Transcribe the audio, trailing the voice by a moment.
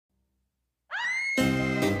Hello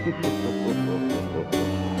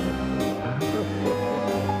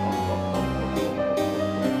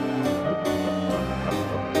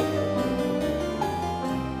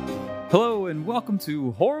and welcome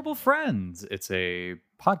to Horrible Friends. It's a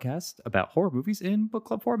podcast about horror movies in book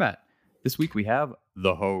club format. This week we have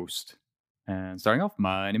The Host. And starting off,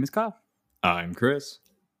 my name is Kyle. I'm Chris.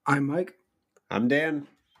 I'm Mike. I'm Dan.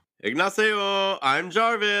 Ignacio, I'm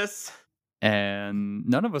Jarvis. And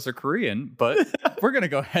none of us are Korean, but we're going to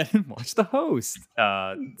go ahead and watch The Host.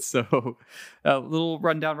 So a little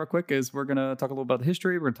rundown real quick is we're going to talk a little about the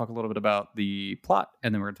history. We're going to talk a little bit about the plot.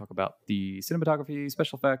 And then we're going to talk about the cinematography,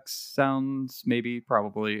 special effects, sounds, maybe,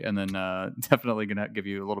 probably. And then definitely going to give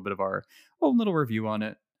you a little bit of our own little review on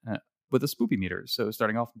it with a spoopy meter. So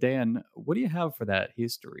starting off, Dan, what do you have for that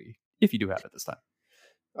history, if you do have it this time?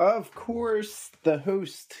 Of course, The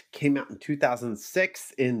Host came out in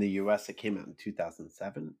 2006. In the US, it came out in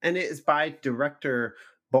 2007. And it is by director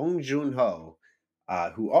Bong Joon-ho,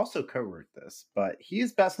 who also co-wrote this. But he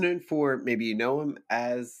is best known for, maybe you know him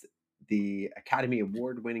as the Academy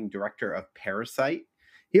Award-winning director of Parasite.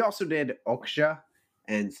 He also did Okja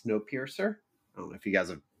and Snowpiercer. I don't know if you guys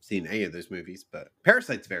have seen any of those movies, but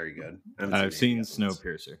Parasite's very good. I've seen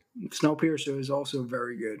Snowpiercer. Snowpiercer is also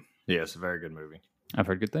very good. Yeah, it's a very good movie. I've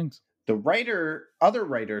heard good things. The other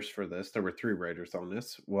writers for this, there were 3 writers on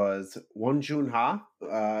this, was Won Joon-ha,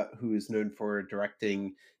 who is known for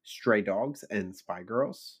directing Stray Dogs and Spy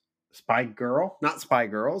Girls. Spy Girl, not Spy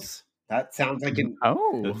Girls. That sounds like an...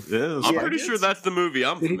 Oh. I'm pretty sure that's the movie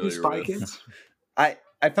I'm Did he familiar do Spy with. Kids? I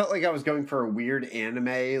felt like I was going for a weird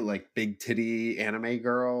anime, like big titty anime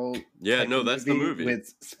girl. Yeah, no, that's the movie.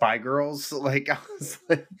 With Spy Girls. Like, I was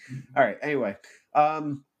like... All right, anyway.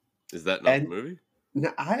 Is that not the movie? No,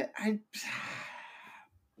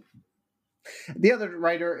 the other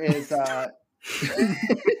writer is I'm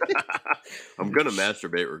gonna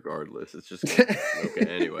masturbate regardless. It's just okay.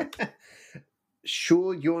 Anyway,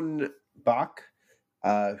 Shul Yun Bak,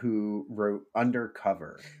 who wrote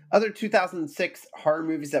Undercover. Other 2006 horror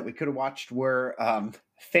movies that we could have watched were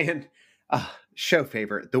show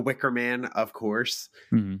favorite, The Wicker Man, of course.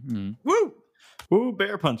 Mm-hmm. Woo,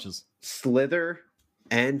 bear punches. Slither.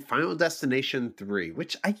 And Final Destination 3,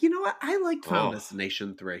 which I like Final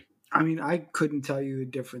Destination 3. I mean, I couldn't tell you the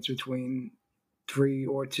difference between 3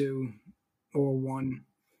 or 2 or 1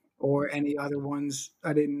 or any other ones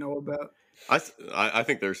I didn't know about. I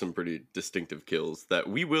think there's some pretty distinctive kills that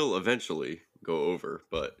we will eventually go over,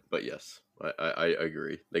 but yes, I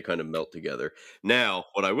agree. They kind of melt together. Now,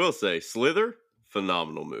 what I will say, Slither,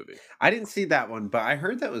 phenomenal movie. I didn't see that one, but I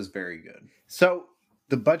heard that was very good. So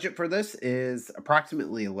the budget for this is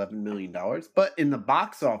approximately $11 million, but in the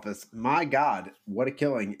box office, my God, what a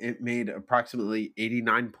killing. It made approximately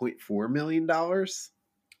 $89.4 million.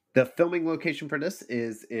 The filming location for this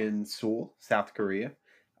is in Seoul, South Korea.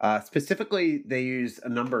 Specifically, they use a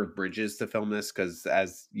number of bridges to film this because,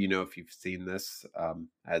 as you know, if you've seen this,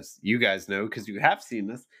 as you guys know, because you have seen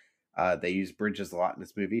this, they use bridges a lot in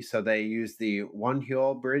this movie. So they use the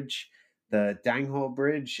Wonhyo Bridge, the Dangho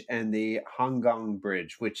Bridge, and the Hangang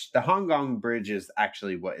Bridge, which the Hangang Bridge is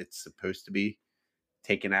actually what it's supposed to be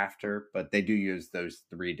taken after, but they do use those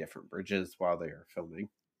 3 different bridges while they are filming.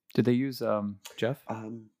 Did they use Jeff? I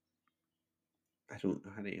don't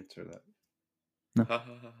know how to answer that. No.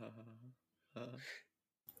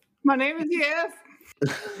 My name is Jeff.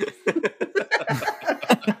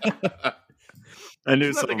 I knew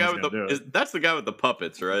Isn't that the someone guy was with gonna do it. that's the guy with the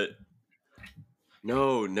puppets, right?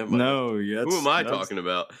 No, never mind. No, yeah. Who am I talking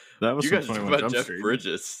about? That was You from guys are talking 21 about Jump Jeff Street.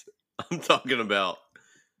 Bridges. I'm talking about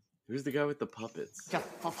who's the guy with the puppets? Jeff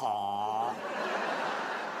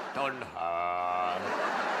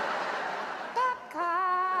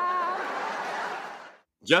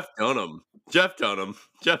Dunham. Jeff Hey,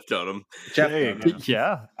 Dunham.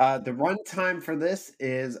 Yeah. The runtime for this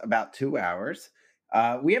is about 2 hours.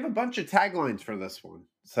 We have a bunch of taglines for this one.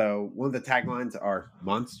 So one of the taglines are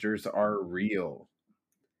 "Monsters are real."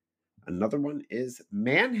 Another one is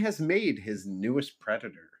 "Man has made his newest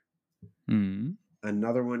predator." Mm-hmm.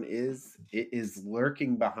 Another one is "It is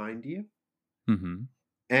lurking behind you." Mm-hmm.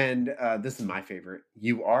 And this is my favorite.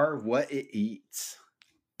 "You are what it eats."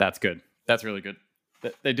 That's good. That's really good.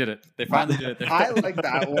 They did it. They finally did it. I like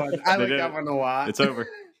that one. I They like did that it. one a lot. It's over.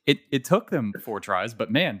 It took them 4 tries, but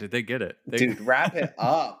man, did they get it. Dude, wrap it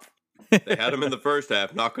up. They had him in the first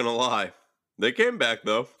half, not gonna lie. They came back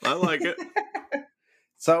though. I like it.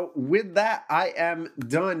 So with that, I am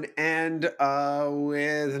done. And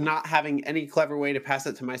with not having any clever way to pass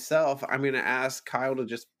it to myself, I'm going to ask Kyle to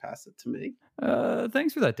just pass it to me.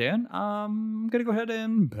 Thanks for that, Dan. I'm going to go ahead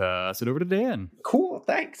and pass it over to Dan. Cool,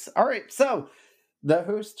 thanks. All right, so The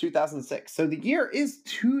Host 2006. So the year is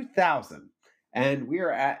 2000, and we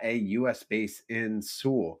are at a U.S. base in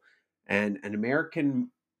Seoul, and an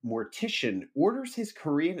American mortician orders his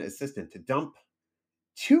Korean assistant to dump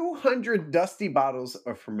 200 dusty bottles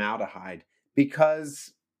of formaldehyde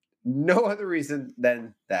because no other reason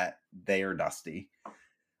than that they are dusty.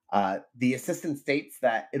 The assistant states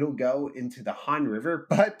that it'll go into the Han River,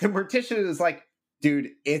 but the mortician is like, dude,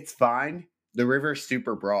 it's fine. The river's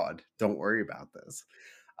super broad. Don't worry about this.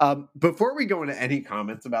 Before we go into any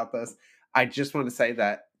comments about this, I just want to say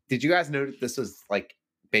that, did you guys know that this was like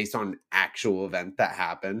based on actual event that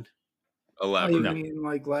happened? Elaborate. You mean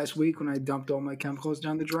like last week when I dumped all my chemicals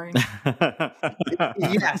down the drain?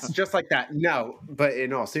 Yes, just like that. No, but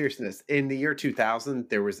in all seriousness, in the year 2000,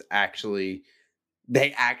 there was actually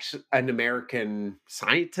an American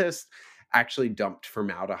scientist actually dumped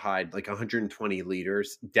formaldehyde, like 120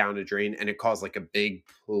 liters down a drain, and it caused like a big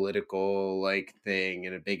political like thing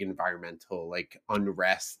and a big environmental like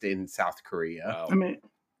unrest in South Korea. Wow. I mean,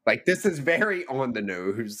 Like, this is very on the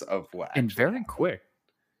nose of what And actually very happened. quick.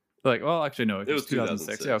 Like, well, actually, no, It was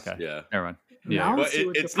 2006. 2006. Yeah, okay. Yeah. Never mind. Now Yeah. But let's see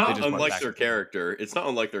what it's the not problem is. unlike Back their and forth. character. It's not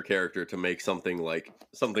unlike their character to make something like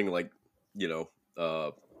you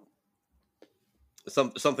know,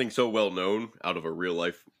 something so well known out of a real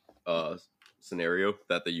life scenario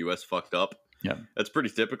that the U.S. fucked up. Yeah. That's pretty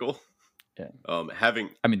typical. Yeah.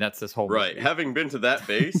 Having I mean, that's this whole right, movie. having been to that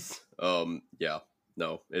base, yeah,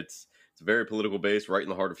 no, it's a very political base right in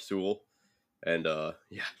the heart of Seoul, and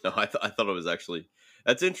yeah, no, I thought it was actually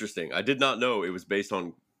that's interesting. I did not know it was based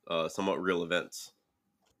on somewhat real events.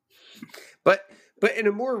 But in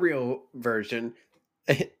a more real version,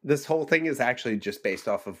 this whole thing is actually just based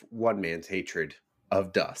off of one man's hatred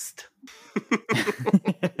of dust.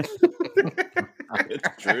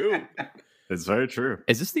 It's true. It's very true.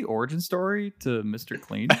 Is this the origin story to Mr.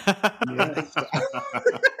 Clean? Yes.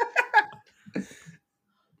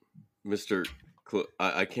 Mr.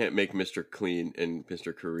 I can't make Mr. Clean and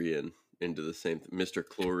Mr. Korean into the same Mr.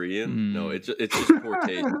 Chlorian. No, it's just poor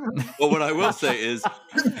taste. But what I will say is,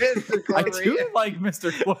 I do like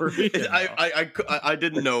Mr. Chlorine. I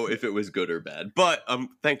didn't know if it was good or bad, but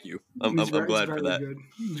thank you. I'm glad for that. Good.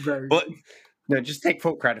 It's very But good. No, just take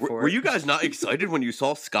full credit for were it. you guys not excited when you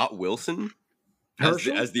saw Scott Wilson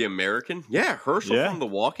Herschel? as the American? Yeah, Herschel Yeah. from The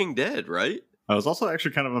Walking Dead, right? I was also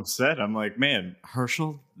actually kind of upset. I'm like, man,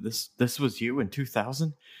 Herschel, this was you in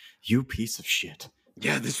 2000? You piece of shit.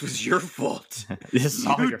 Yeah, this was your fault. This is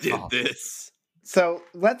all You your did fault. this. So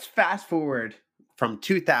let's fast forward from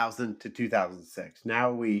 2000 to 2006.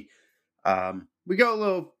 Now we go a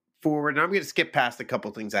little forward, and I'm going to skip past a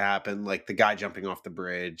couple things that happened, like the guy jumping off the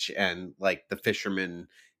bridge and like the fisherman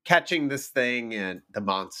catching this thing and the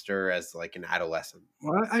monster as like an adolescent.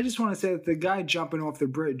 Well, I just want to say that the guy jumping off the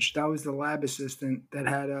bridge, that was the lab assistant that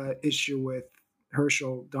had an issue with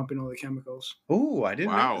Herschel dumping all the chemicals. Oh, I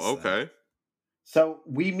didn't. Wow. notice that. Okay. So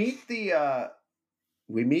we meet the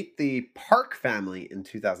Park family in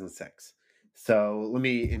 2006. So let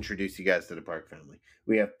me introduce you guys to the Park family.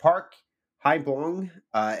 We have Park Hae-bong,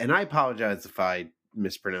 and I apologize if I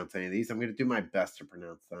mispronounce any of these. I'm going to do my best to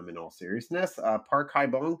pronounce them in all seriousness. Park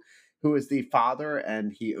Hae-bong, who is the father,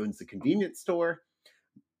 and he owns a convenience store.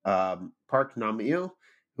 Park Nam-il,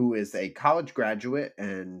 who is a college graduate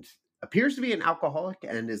and appears to be an alcoholic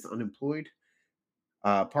and is unemployed.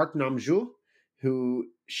 Park Nam-ju, who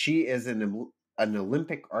she is an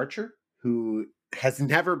Olympic archer who has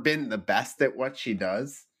never been the best at what she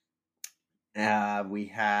does. We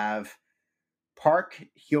have Park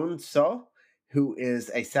Hyun-so, who is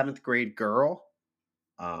a 7th grade girl,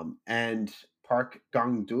 and Park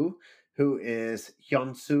Gang-do, who is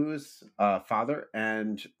Hyun-soo's father.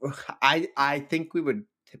 And I think we would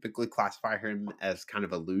typically classify him as kind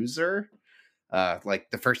of a loser. Like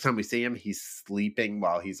the first time we see him, he's sleeping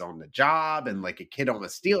while he's on the job, and like a kid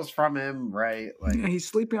almost steals from him, right? Like Yeah, he's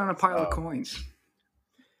sleeping on a pile of Oh. coins.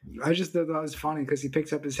 I just thought that was funny because he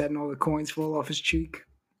picks up his head and all the coins fall off his cheek.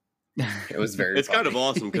 it was very. It's kind of funny.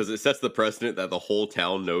 awesome because it sets the precedent that the whole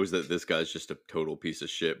town knows that this guy's just a total piece of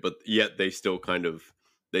shit, but yet they still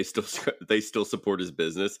support his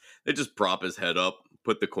business. They just prop his head up,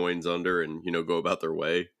 put the coins under, and go about their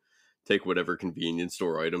way, take whatever convenience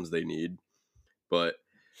store items they need. But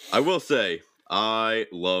I will say, I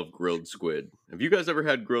love grilled squid. Have you guys ever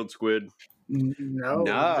had grilled squid? No,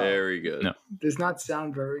 No. Very good. No. does not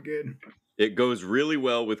sound very good. It goes really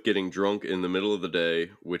well with getting drunk in the middle of the day,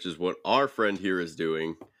 which is what our friend here is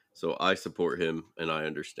doing. So I support him and I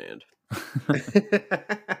understand.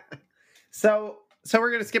 So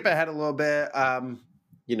we're gonna skip ahead a little bit.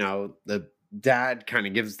 The dad kind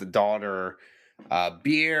of gives the daughter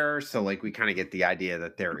beer. So like we kind of get the idea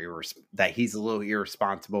that that he's a little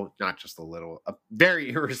irresponsible, not just a little,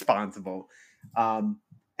 very irresponsible.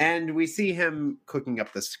 And we see him cooking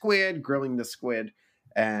up the squid, grilling the squid,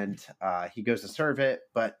 and he goes to serve it.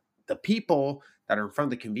 But the people that are in front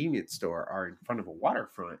of the convenience store are in front of a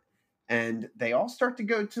waterfront, and they all start to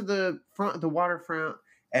go to the front of the waterfront.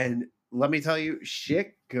 And let me tell you,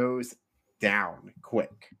 shit goes down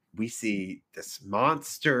quick. We see this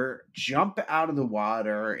monster jump out of the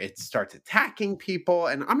water. It starts attacking people.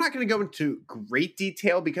 And I'm not going to go into great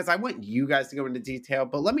detail because I want you guys to go into detail.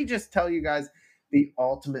 But let me just tell you guys the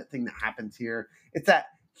ultimate thing that happens here. It's that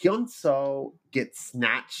Hyun Soo gets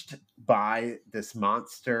snatched by this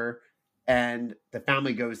monster. And the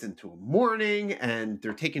family goes into mourning. And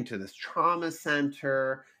they're taken to this trauma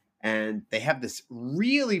center. And they have this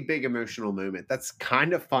really big emotional moment that's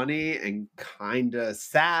kind of funny and kind of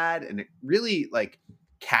sad, and it really like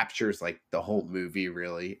captures like the whole movie,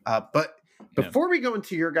 really. But before we go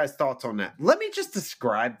into your guys' thoughts on that, let me just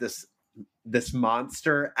describe this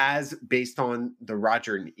monster as based on the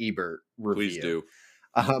Roger and Ebert review. Please do.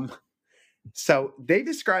 So they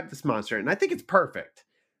describe this monster, and I think it's perfect.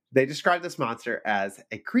 They describe this monster as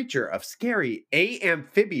a creature of scary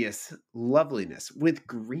amphibious loveliness with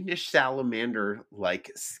greenish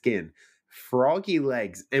salamander-like skin, froggy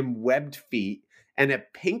legs and webbed feet, and a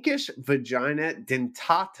pinkish vagina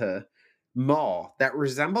dentata maw that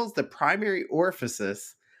resembles the primary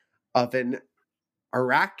orifices of an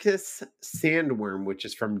Arachis sandworm, which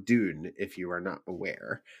is from Dune, if you are not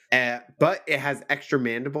aware. But it has extra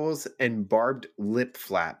mandibles and barbed lip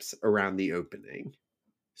flaps around the opening.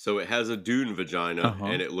 So it has a dune vagina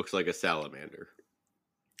and it looks like a salamander.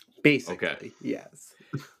 Basically, okay. Yes.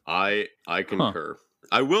 I concur.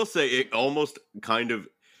 I will say it almost kind of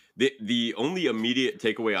the only immediate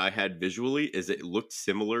takeaway I had visually is it looked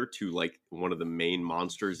similar to like one of the main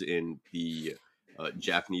monsters in the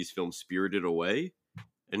Japanese film Spirited Away.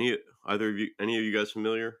 Any of you guys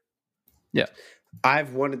familiar? Yeah.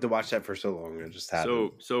 I've wanted to watch that for so long. I just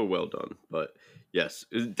haven't. So well done. But yes,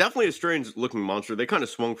 it's definitely a strange looking monster. They kind of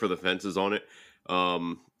swung for the fences on it.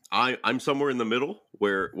 I'm somewhere in the middle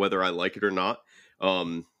whether I like it or not.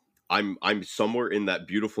 I'm somewhere in that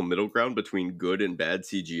beautiful middle ground between good and bad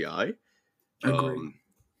CGI. Agreed.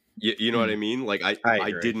 You know what I mean? Like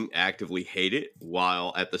I didn't actively hate it,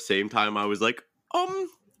 while at the same time I was like,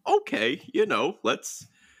 okay, let's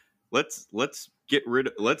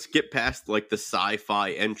get past like the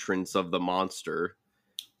sci-fi entrance of the monster,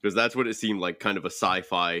 because that's what it seemed like, kind of a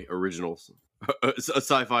sci-fi original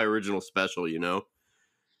special,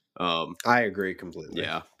 I agree completely.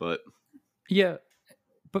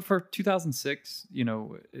 But for 2006,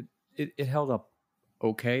 it held up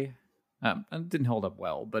okay. It didn't hold up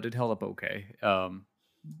well, but it held up okay.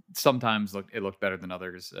 Sometimes it looked better than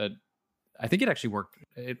others. I think it actually worked.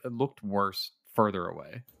 It looked worse further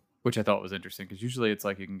away, which I thought was interesting, because usually it's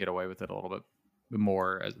like you can get away with it a little bit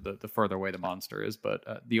more as the further away the monster is. But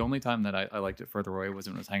the only time that I liked it further away was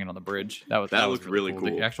when it was hanging on the bridge. That looked really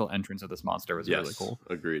cool. The actual entrance of this monster was really cool.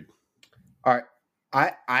 Agreed. All right.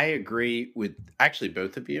 I agree with actually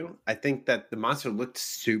both of you. I think that the monster looked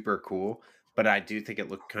super cool, but I do think it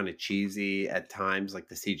looked kind of cheesy at times, like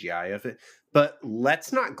the CGI of it. But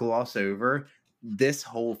let's not gloss over this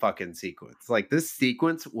whole fucking sequence. Like, this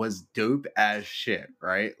sequence was dope as shit,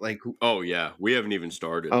 right? Like, oh yeah, we haven't even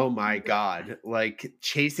started. Oh my god, like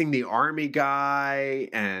chasing the army guy,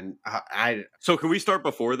 and So can we start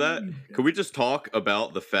before that? Can we just talk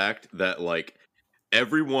about the fact that like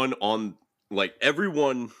everyone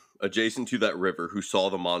adjacent to that river who saw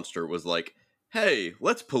the monster was like, hey,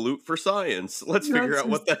 let's pollute for science. Let's figure out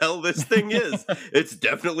what the hell this thing is. It's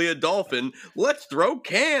definitely a dolphin. Let's throw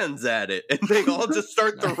cans at it. And they all just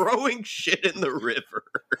start throwing shit in the river.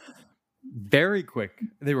 Very quick.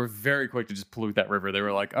 They were very quick to just pollute that river. They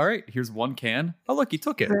were like, all right, here's one can. Oh, look, he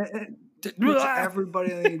took it.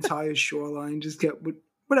 Everybody on the entire shoreline just get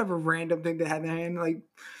whatever random thing they had in their hand, like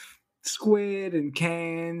squid and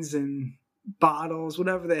cans and bottles,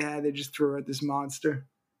 whatever they had, they just threw at this monster.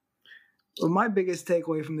 Well, my biggest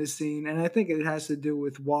takeaway from this scene, and I think it has to do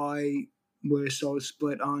with why we're so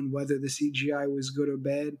split on whether the CGI was good or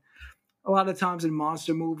bad. A lot of times in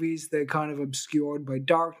monster movies, they're kind of obscured by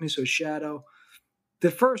darkness or shadow. The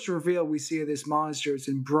first reveal we see of this monster is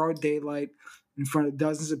in broad daylight in front of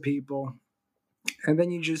dozens of people. And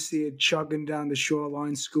then you just see it chugging down the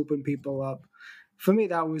shoreline, scooping people up. For me,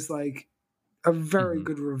 that was like a very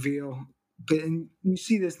good reveal. And you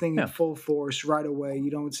see this thing in full force right away. You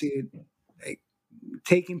don't see it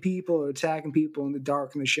taking people or attacking people in the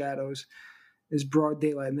dark and the shadows. It's broad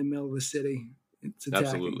daylight in the middle of the city. It's attacking.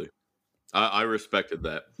 Absolutely. I respected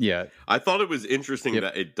that. Yeah, I thought it was interesting Yep.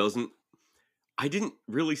 that it doesn't. I didn't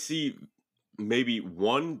really see maybe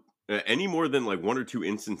one any more than like one or two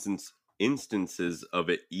instances of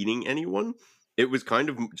it eating anyone. It was kind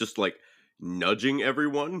of just like nudging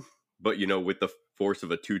everyone, but with the force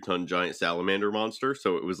of a 2-ton giant salamander monster.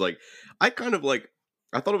 So it was like I thought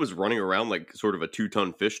it was running around like sort of a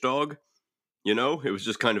 2-ton fish dog. It was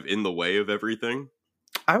just kind of in the way of everything.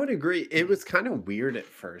 I would agree. It was kind of weird at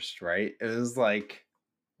first, right? It was like,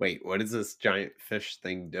 wait, what is this giant fish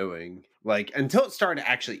thing doing? Like, until it started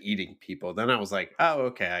actually eating people, then I was like, oh,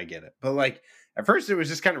 okay, I get it. But like, at first it was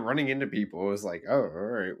just kind of running into people. It was like, oh, all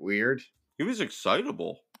right, weird. He was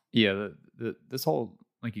excitable. yeah. This whole,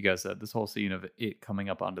 like you guys said, this whole scene of it coming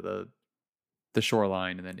up onto the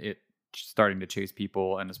shoreline and then it starting to chase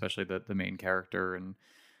people, and especially the main character, and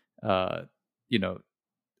you know,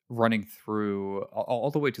 running through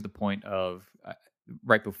all the way to the point of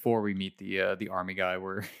right before we meet the army guy,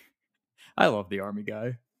 where I love the army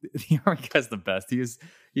guy. The army guy's the best. He is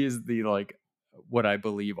the, like, what I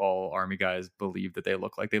believe all army guys believe that they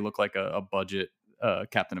look like. They look like a budget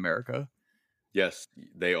Captain America. Yes,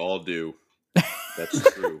 they all do.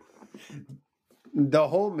 That's true. The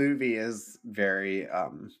whole movie is very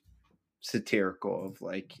satirical of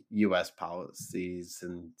like US policies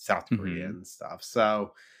and South Korea and stuff.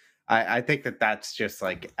 So I think that's just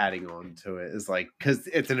like adding on to it, is like, because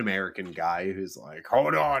it's an American guy who's like,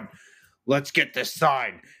 hold on, let's get this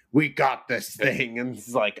sign. We got this thing. And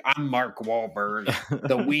it's like, I'm Mark Wahlberg,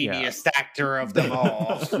 the weeniest actor of them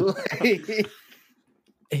all.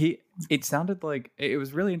 It sounded like, it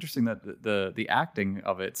was really interesting that the acting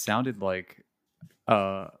of it sounded like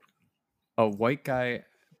a white guy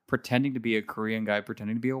pretending to be a Korean guy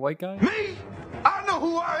pretending to be a white guy. Me? I know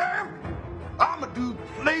who I am. I'm a dude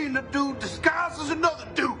playing a dude disguised as another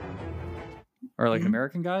dude. Or like an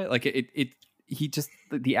American guy. Like he just,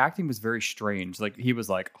 the acting was very strange. Like he was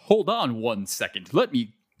like, hold on 1 second. Let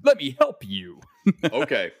me help you.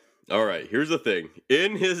 Okay. All right. Here's the thing.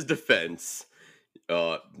 In his defense,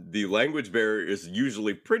 the language barrier is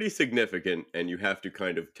usually pretty significant, and you have to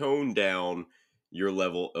kind of tone down your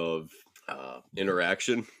level of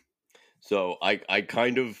interaction. So I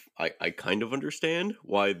kind of understand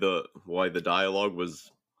why the dialogue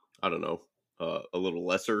was, I don't know, a little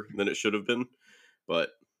lesser than it should have been,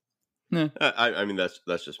 but I mean that's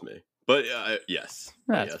just me. But yes,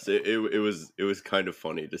 it was kind of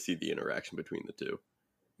funny to see the interaction between the two.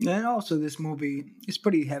 And also, this movie is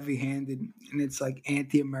pretty heavy-handed, and it's like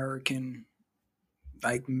anti-American,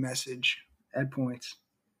 like, message at points.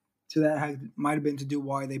 So that might have been to do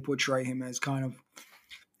why they portray him as kind of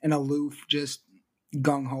an aloof, just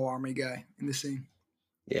gung-ho army guy in the scene.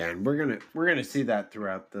 Yeah, and we're gonna see that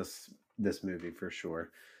throughout this movie for sure.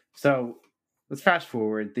 So let's fast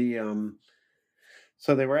forward.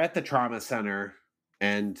 So they were at the trauma center,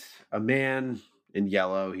 and a man in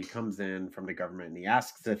yellow, he comes in from the government, and he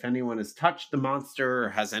asks if anyone has touched the monster or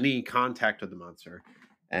has any contact with the monster.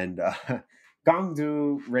 And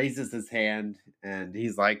Gongdu raises his hand, and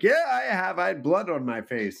he's like, yeah, I have. I had blood on my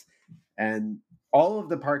face. And all of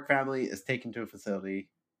the Park family is taken to a facility.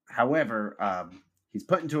 However, he's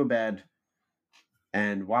put into a bed,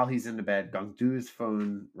 and while he's in the bed, Gongdu's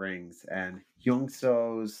phone rings, and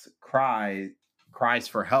Hyung-so's cries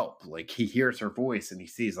for help. Like, he hears her voice, and he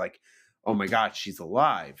sees, like, oh my God, she's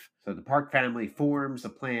alive. So the Park family forms a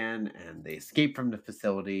plan, and they escape from the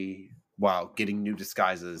facility while getting new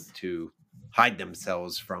disguises to hide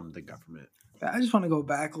themselves from the government. I just want to go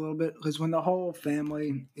back a little bit, because when the whole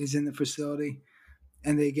family is in the facility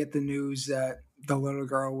and they get the news that the little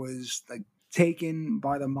girl was like taken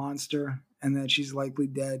by the monster and that she's likely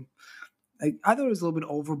dead, like, I thought it was a little bit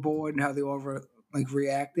overboard and how they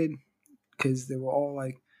reacted, because they were all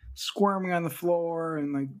like squirming on the floor,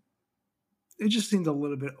 and like it just seemed a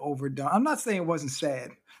little bit overdone. I'm not saying it wasn't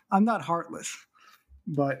sad. I'm not heartless,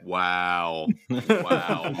 but wow,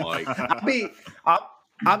 Mike.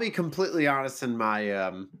 I'll be completely honest in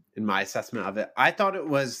my assessment of it. I thought it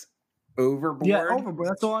was overboard. Yeah, overboard.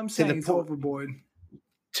 That's all I'm saying. It's overboard.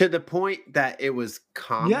 To the point that it was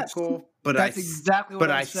comical. Yes, but that's exactly what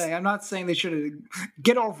I'm saying. I'm not saying they should have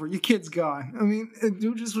get over it. Your kid's gone. I mean,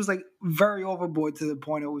 it just was like very overboard to the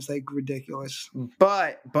point it was like ridiculous.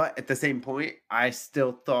 But at the same point, I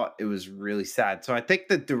still thought it was really sad. So I think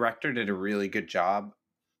the director did a really good job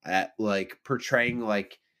at like portraying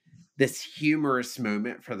like this humorous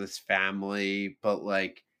moment for this family, but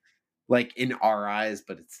like in our eyes,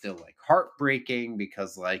 but it's still like heartbreaking,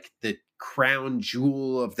 because like the crown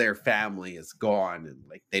jewel of their family is gone, and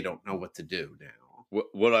like they don't know what to do now.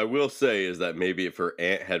 What I will say is that maybe if her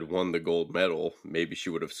aunt had won the gold medal, maybe she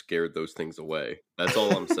would have scared those things away. That's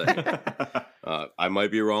all I'm saying. I might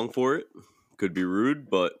be wrong for it. Could be rude,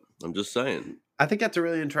 but I'm just saying. I think that's a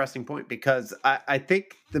really interesting point because I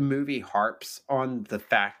think the movie harps on the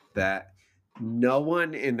fact that no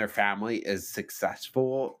one in their family is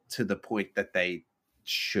successful to the point that they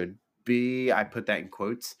should be. I put that in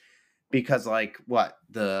quotes because, like, what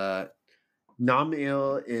the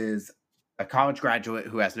Nam-il is a college graduate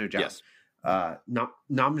who has no job. Yes.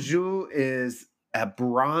 Namju is a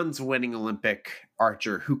bronze-winning Olympic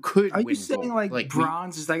archer who could Are win you saying gold. like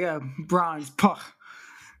bronze is like a bronze? Puh.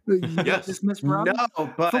 Yes. Dismiss bronze?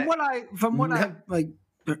 No, but From what I like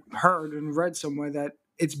heard and read somewhere that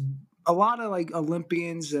it's a lot of like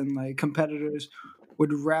Olympians and like competitors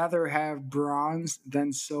would rather have bronze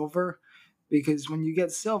than silver. Because when you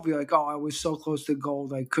get silver, you're like, oh, I was so close to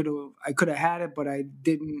gold. I could have had it, but I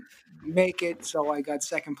didn't make it, so I got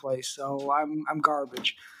second place. So I'm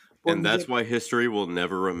garbage. And that's why history will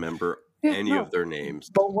never remember any of their names.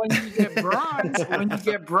 But when you get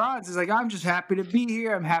bronze, it's like, I'm just happy to be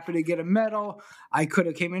here. I'm happy to get a medal. I could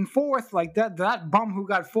have came in fourth, like that bum who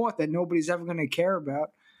got fourth that nobody's ever going to care about.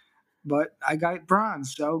 But I got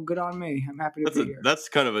bronze, so good on me. I'm happy to be here. That's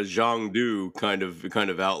kind of a Zhang Du kind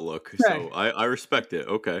of outlook. Right. So I respect it.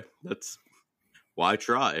 Okay, that's why I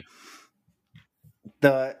try.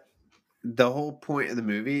 The whole point of the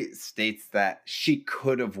movie states that she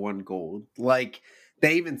could have won gold. Like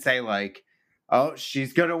they even say like, oh,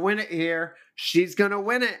 she's gonna win it here. She's gonna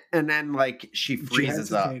win it, and then like she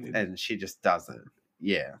freezes up and she just doesn't.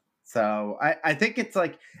 Yeah. So I think it's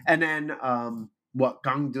like, and then what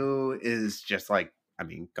Gangdu is just like, I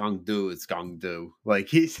mean, Gangdu is Gangdu. Like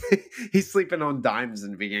he's sleeping on dimes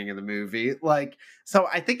in the beginning of the movie. Like, so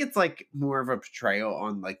I think it's like more of a portrayal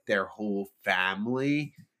on like their whole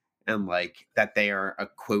family and like that they are a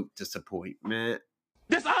quote disappointment.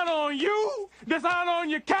 Dishonor on you, dishonor on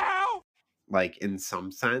your cow. Like in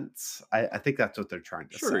some sense, I think that's what they're trying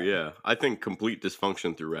to say. Sure, yeah. I think complete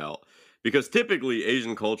dysfunction throughout. Because typically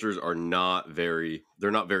Asian cultures are not very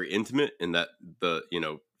intimate in that the,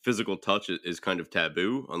 physical touch is kind of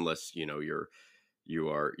taboo unless, you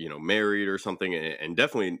are married or something. And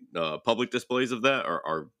definitely public displays of that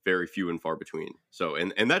are very few and far between. So,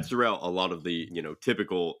 and that's throughout a lot of the,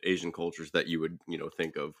 typical Asian cultures that you would,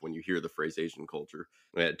 think of when you hear the phrase Asian culture,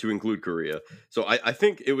 to include Korea. So I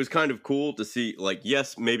think it was kind of cool to see, like,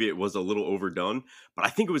 yes, maybe it was a little overdone, but I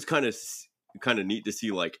think it was kind of neat to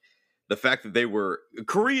see, like, the fact that they were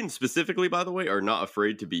Koreans specifically, by the way, are not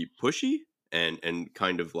afraid to be pushy and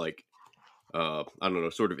kind of like, I don't know,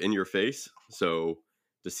 sort of in your face. So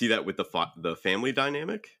to see that with the family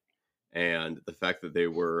dynamic and the fact that they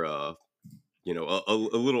were, a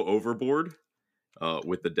little overboard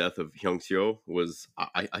with the death of Hyung-seo was,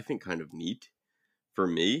 I think, kind of neat for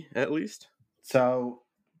me, at least. So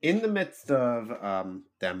in the midst of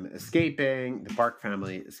them escaping, the Park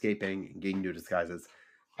family escaping and getting new disguises,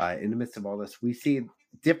 in the midst of all this, we see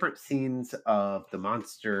different scenes of the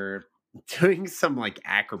monster doing some like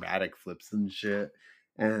acrobatic flips and shit,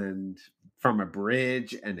 and from a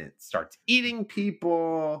bridge, and it starts eating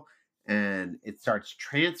people, and it starts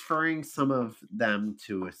transferring some of them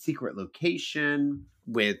to a secret location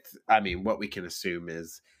with, I mean, what we can assume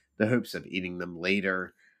is the hopes of eating them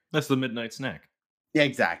later. That's the midnight snack. Yeah,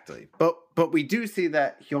 exactly. But we do see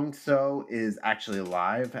that Hyung-seo is actually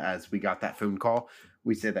alive, as we got that phone call.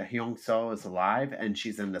 We say that Hyung-seo is alive and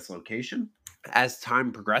she's in this location. As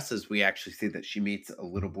time progresses, we actually see that she meets a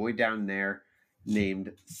little boy down there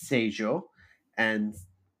named Seijo. And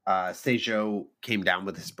Seijo came down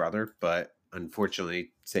with his brother, but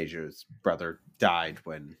unfortunately, Seijo's brother died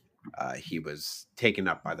when he was taken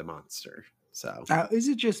up by the monster. So, is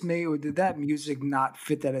it just me, or did that music not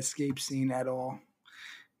fit that escape scene at all?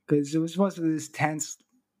 Because it was supposed to be this tense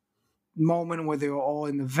moment where they were all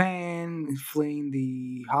in the van fleeing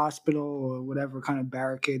the hospital or whatever kind of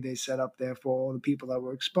barricade they set up there for all the people that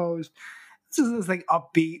were exposed. This is like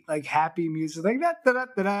upbeat, like happy music, like that,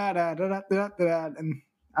 and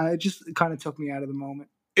it just kind of took me out of the moment.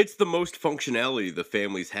 It's the most functionality the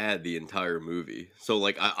family's had the entire movie. So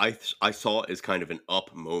like I saw it as kind of an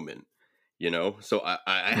up moment. So I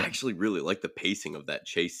actually really like the pacing of that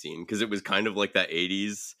chase scene because it was kind of like that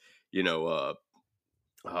 80s,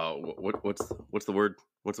 what's the word?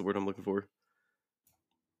 What's the word I'm looking for?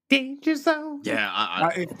 Danger Zone. Yeah,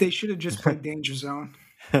 if they should have just played Danger Zone.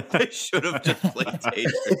 They should have just played Danger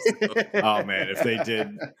Zone. Oh man, if they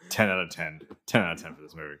did, 10 out of 10 for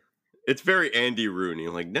this movie. It's very Andy Rooney,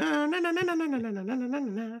 like no.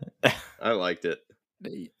 I liked it.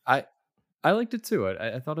 I liked it too.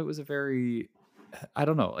 I thought it was a very I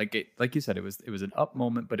don't know, like you said, it was an up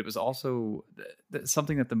moment, but it was also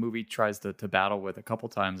something that the movie tries to battle with a couple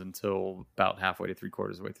times until about halfway to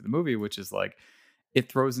 3/4 of the way through the movie, which is like it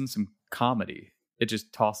throws in some comedy. It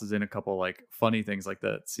just tosses in a couple like funny things like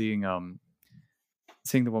that. Seeing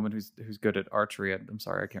the woman who's good at archery. I'm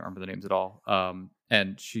sorry, I can't remember the names at all.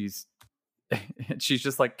 And she's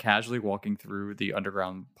just like casually walking through the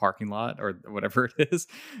underground parking lot or whatever it is,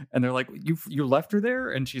 and they're like, "You left her there,"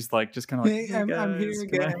 and she's like, just kind of like, Hey, I'm here guys,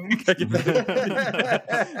 again.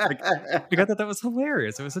 I thought that was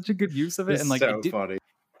hilarious. It was such a good use of it, It's and like so funny.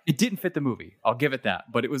 it didn't fit the movie. I'll give it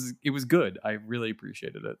that, but it was good. I really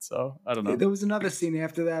appreciated it. So I don't know. There was another scene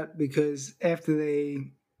after that because after they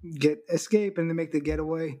escape and they make the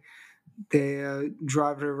getaway, they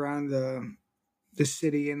drive it around the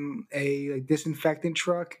city in a like disinfectant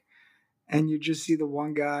truck, and you just see the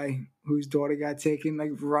one guy whose daughter got taken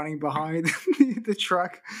like running behind the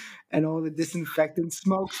truck, and all the disinfectant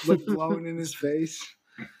smoke's like blowing in his face,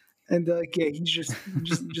 and like yeah, he's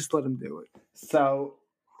just let him do it. So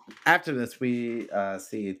after this, we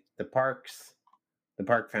see the Park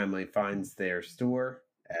family finds their store,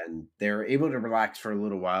 and they're able to relax for a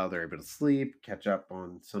little while. They're able to sleep, catch up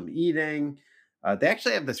on some eating. They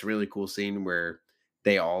actually have this really cool scene where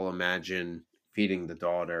they all imagine feeding the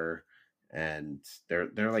daughter, and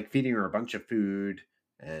they're like feeding her a bunch of food,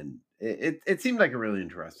 and it seemed like a really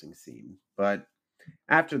interesting scene. But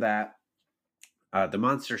after that, the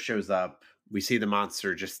monster shows up. We see the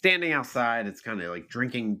monster just standing outside. It's kind of like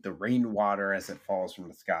drinking the rainwater as it falls from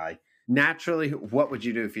the sky. Naturally, what would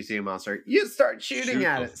you do if you see a monster? You start shooting Shoot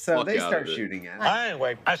at the it. So fuck they out start of it. shooting at it.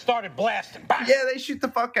 Anyway, I started blasting. Bang! Yeah, they shoot the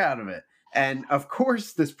fuck out of it. And of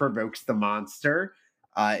course, this provokes the monster.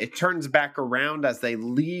 It turns back around as they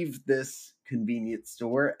leave this convenience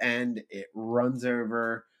store, and it runs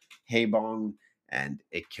over Haebong, and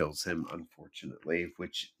it kills him, unfortunately,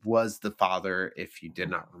 which was the father, if you did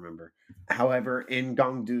not remember. However, in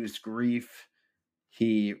Gongdu's grief,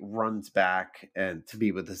 he runs back and to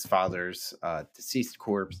be with his father's deceased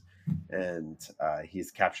corpse, and he's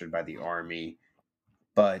captured by the army.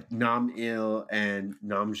 But Nam-il and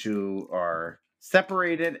Namju are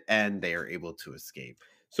separated, and they are able to escape.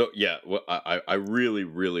 So yeah, well, I really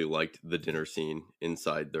really liked the dinner scene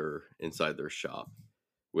inside their shop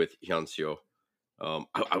with Hyanseo.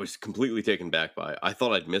 I was completely taken back by it. I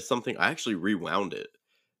thought I'd missed something. I actually rewound it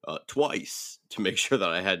twice to make sure that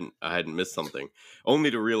I hadn't missed something,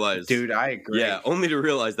 only to realize, Dude, I agree. yeah, only to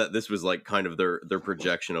realize that this was like kind of their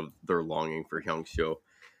projection of their longing for Hyanseo,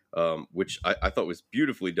 which I thought was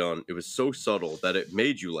beautifully done. It was so subtle that it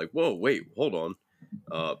made you like, whoa, wait, hold on,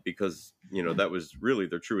 because that was really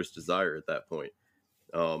their truest desire at that point.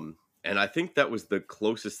 And I think that was the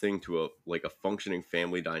closest thing to a functioning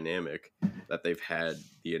family dynamic that they've had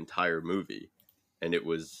the entire movie, and it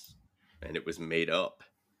was made up.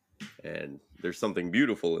 And there's something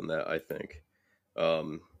beautiful in that, I think,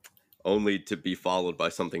 only to be followed by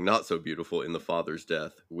something not so beautiful in the father's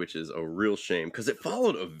death, which is a real shame because it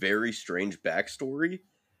followed a very strange backstory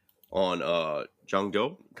on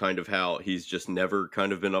Jang-do, kind of how he's just never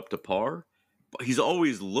kind of been up to par, but he's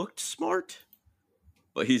always looked smart,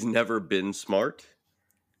 but he's never been smart,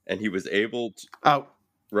 and he was able to, Oh,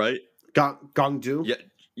 right? Gongdu?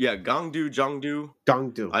 Yeah, Jangdu.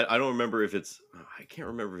 Gongdu. I don't remember if it's, I can't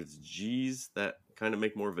remember if it's G's that kind of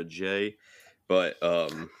make more of a J, but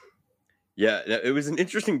yeah, it was an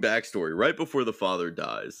interesting backstory right before the father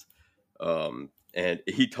dies, and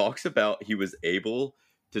he talks about he was able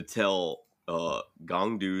to tell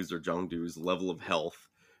Jangdu's level of health,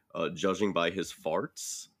 judging by his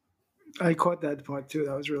farts. I caught that part too.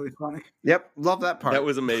 That was really funny. Yep, love that part. That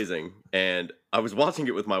was amazing. And I was watching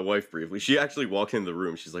it with my wife briefly. She actually walked in the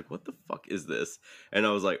room. She's like, what the fuck is this? And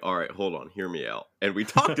I was like, all right, hold on, hear me out. And we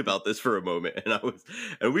talked about this for a moment,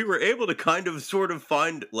 and we were able to kind of sort of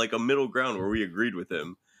find like a middle ground where we agreed with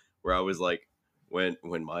him, where I was like, when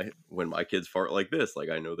my kids fart like this, like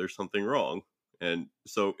I know there's something wrong. And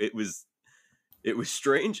so it was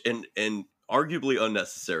strange and arguably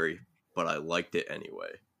unnecessary, but I liked it anyway.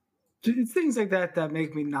 It's things like that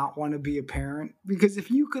make me not want to be a parent, because if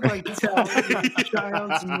you could like tell your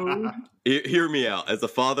child's mood. Hear me out. As a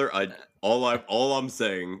father, all I'm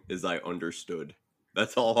saying is I understood.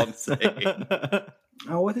 That's all I'm saying.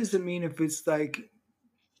 What does it mean if it's like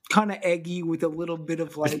kind of eggy with a little bit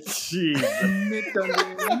of like nip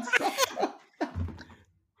underneath?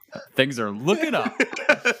 Things are looking up.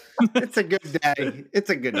 It's a good day. It's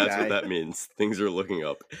a good That's day. what that means. Things are looking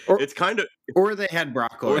up. Or- It's kind of Or they had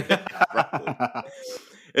broccoli.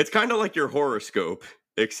 it's kind of like your horoscope,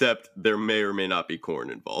 except there may or may not be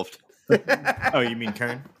corn involved. Oh, you mean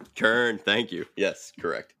Kern? Kern, thank you. Yes,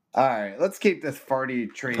 correct. All right, let's keep this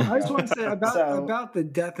farty train. I just going. want to say about the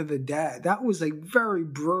death of the dad. That was like very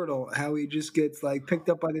brutal. How he just gets like picked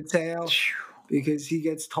up by the tail because he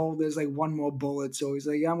gets told there's like one more bullet. So he's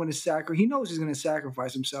like, yeah, I'm going to sacrifice. He knows he's going to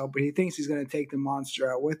sacrifice himself, but he thinks he's going to take the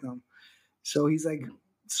monster out with him. So he's like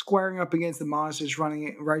squaring up against the monster, just running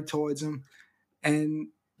it right towards him, and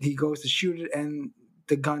he goes to shoot it, and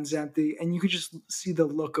the gun's empty, and you could just see the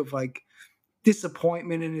look of like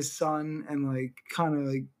disappointment in his son, and like kind of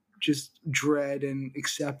like just dread and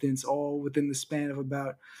acceptance all within the span of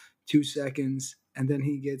about 2 seconds. And then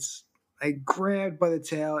he gets like grabbed by the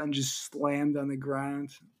tail and just slammed on the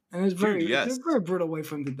ground. And it's it's a very brutal way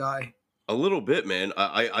for him to die. A little bit, man.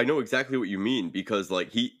 I know exactly what you mean, because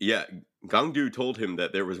like Gangdu told him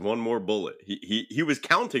that there was one more bullet. He was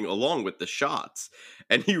counting along with the shots,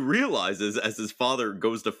 and he realizes as his father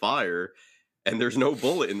goes to fire and there's no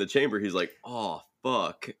bullet in the chamber, he's like, oh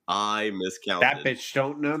fuck, I miscounted. That bitch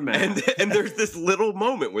don't know, man. And there's this little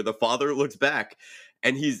moment where the father looks back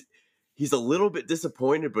and he's a little bit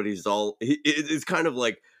disappointed, but it's kind of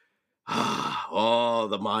like,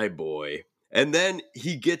 oh, my boy. And then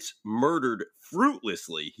he gets murdered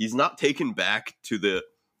fruitlessly. He's not taken back to the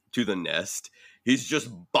nest. He's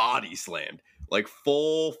just body slammed, like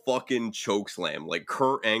full fucking choke slam, like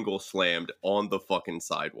Kurt Angle slammed on the fucking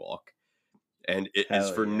sidewalk. And it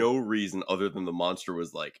is for no reason other than the monster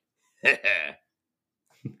was like,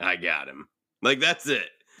 I got him. Like, that's it.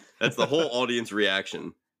 That's the whole audience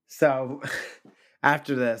reaction. So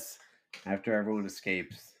after this, after everyone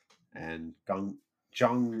escapes and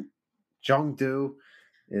Jongdu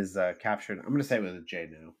is captured, I'm going to say it with a J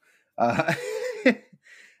now.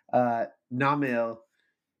 Namil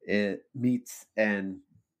meets an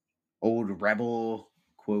old rebel,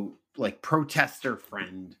 quote, like protester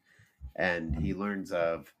friend, and he learns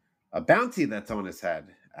of a bounty that's on his head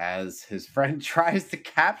as his friend tries to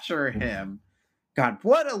capture him. God,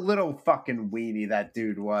 what a little fucking weenie that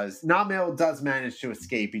dude was. Namil does manage to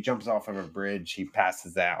escape. He jumps off of a bridge. He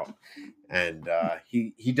passes out. And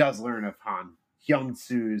he does learn of Han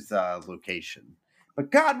Hyung-soo's location.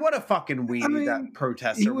 But God, what a fucking weenie that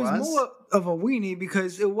protester was. He was more of a weenie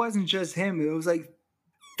because it wasn't just him. It was like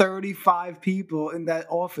 35 people in that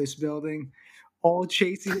office building all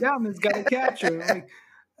chasing down this guy to capture him. Like,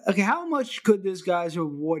 okay, how much could this guy's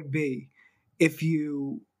reward be if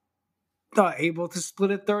you are able to split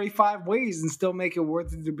it 35 ways and still make it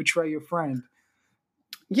worth it to betray your friend?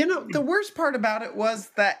 You know, the worst part about it was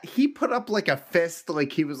that he put up like a fist,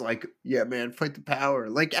 like he was like, yeah, man, fight the power.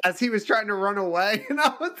 Like as he was trying to run away. And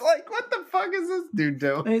I was like, what the fuck is this dude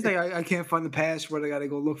doing? And he's like, I can't find the password. I got to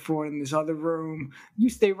go look for it in this other room. You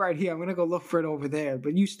stay right here. I'm going to go look for it over there,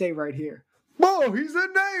 but you stay right here. Whoa, he's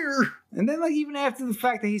in there. And then like even after the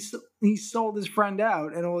fact that he sold his friend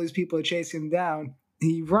out and all these people are chasing him down,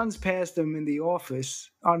 he runs past them in the office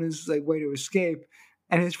on his like way to escape.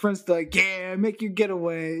 And his friend's like, yeah, make your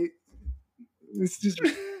getaway. It's just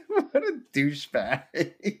what a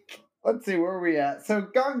douchebag. Let's see, where are we at? So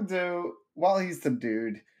Gangdu, while he's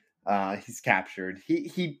subdued, he's captured.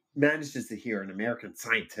 He manages to hear an American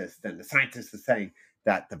scientist, and the scientist is saying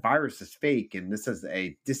that the virus is fake, and this is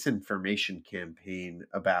a disinformation campaign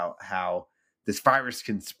about how this virus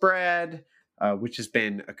can spread, which has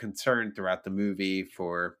been a concern throughout the movie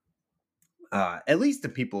for at least the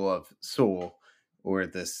people of Seoul, or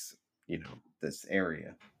this, this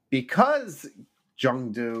area. Because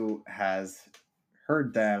Jongdu has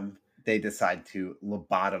heard them, they decide to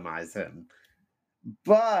lobotomize him.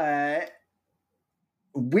 But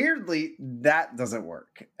weirdly, that doesn't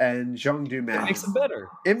work. And Jongdu makes him better.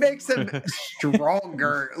 It makes him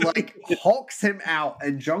stronger, like hulks him out,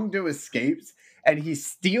 and Jongdu escapes, and he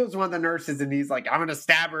steals one of the nurses, and he's like, I'm gonna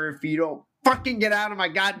stab her if you don't fucking get out of my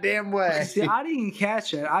goddamn way. See, I didn't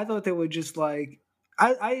catch it. I thought they would just like,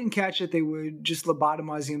 I didn't catch that they would just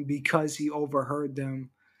lobotomize him because he overheard them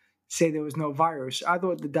say there was no virus. I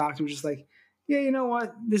thought the doctor was just like, yeah, you know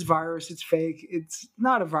what? This virus, it's fake. It's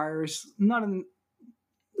not a virus.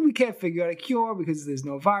 We can't figure out a cure because there's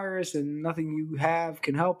no virus and nothing you have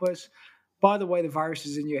can help us. By the way, the virus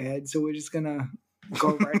is in your head, so we're just going to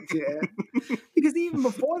go right to your head. Because even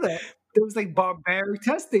before that, there was like barbaric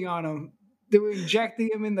testing on him. They were injecting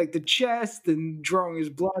him in like the chest and drawing his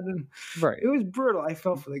blood. And right. It was brutal. I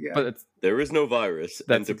felt for the guy. But there is no virus.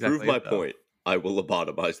 And to prove my point, I will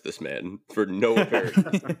lobotomize this man for no apparent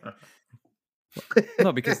reason.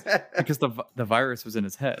 No, because the virus was in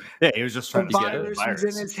his head. Yeah, he was just trying to get it. The virus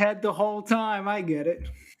was in his head the whole time. I get it.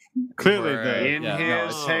 Clearly, right. In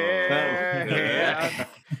his head.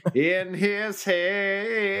 in his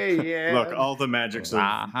hand. Look, all the magics of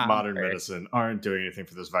Uh-huh. modern medicine aren't doing anything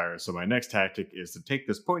for this virus. So my next tactic is to take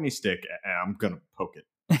this pointy stick and I'm gonna poke it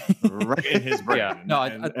right in his brain. Yeah. No,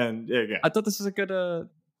 yeah. I thought this is a good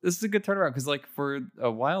turnaround because like for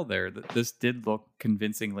a while there, this did look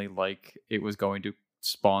convincingly like it was going to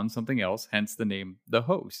spawn something else. Hence the name, The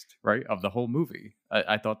Host, right, of the whole movie.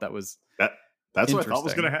 I thought that was That's what I thought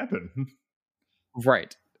was interesting. going to happen.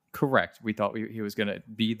 right. Correct. We thought he was going to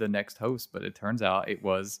be the next host, but it turns out it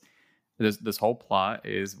was. This whole plot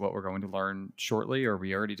is what we're going to learn shortly, or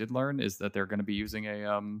we already did learn, is that they're going to be using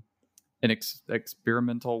an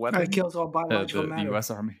experimental weapon. It kills all biological the matter.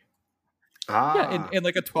 U.S. Army. Ah, Yeah, in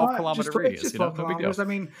like a 12-kilometer It's radius. just You know, 12 no big kilometers. deal. I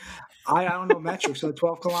mean, I don't know metrics, so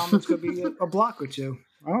 12 kilometers could be a block or two.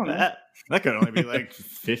 I don't know. That could only be like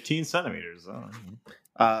 15 centimeters. I don't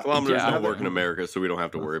know. Kilometers Yeah. don't work in America, so we don't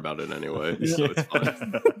have to worry about it anyway. Yeah. So it's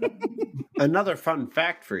fine. another fun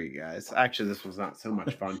fact for you guys. Actually, this was not so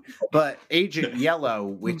much fun, but Agent Yellow,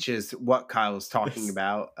 which is what Kyle was talking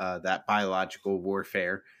about, that biological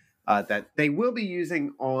warfare that they will be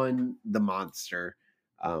using on the monster,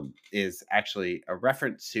 is actually a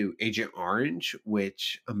reference to Agent Orange,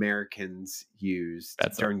 which Americans used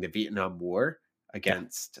during the Vietnam War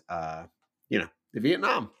against, the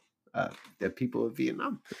Vietnam. The people of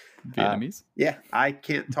Vietnam. Vietnamese. Yeah, I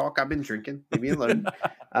can't talk. I've been drinking. Leave me alone.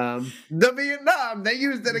 The Vietnam. They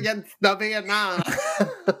used it against the Vietnam.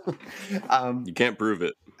 You can't prove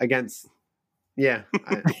it. Against. Yeah.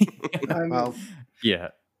 Well.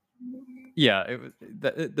 Yeah. Yeah. It was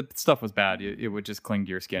the stuff was bad. It would just cling to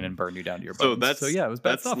your skin and burn you down to your bones. So yeah, it was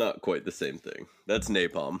bad that's stuff. not quite the same thing. That's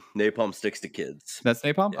napalm. Napalm sticks to kids. That's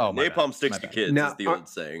napalm. Yeah, Oh, my napalm bad. sticks My to bad. kids Now, is the old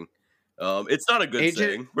saying. It's not a good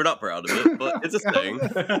saying. We're not proud of it, but it's a saying.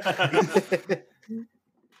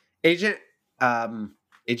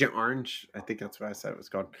 Agent Orange, I think that's what I said it was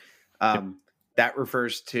called. That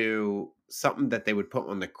refers to something that they would put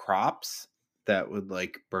on the crops that would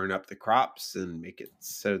like burn up the crops and make it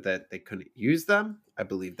so that they couldn't use them. I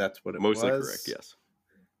believe that's what it was. Mostly correct, yes.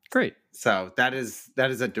 Great. So that is a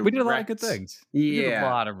direct. We did a lot of good things. Yeah, We did a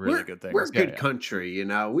lot of really good things. We're a Yeah, good yeah. country, you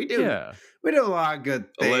know. We do. Yeah. We do a lot of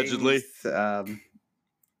good things. Allegedly.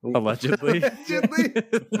 Allegedly. Allegedly.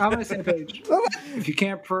 I'm on the same page. If you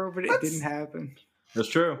can't prove it, it didn't happen. That's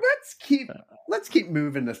true. Let's keep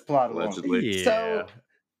moving this plot along. Allegedly. Yeah.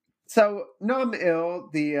 So Nam Il,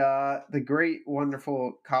 the great,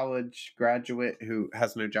 wonderful college graduate who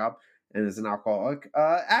has no job and is an alcoholic,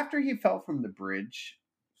 after he fell from the bridge,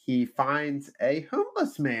 he finds a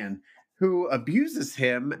homeless man who abuses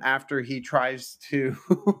him after he tries to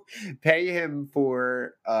pay him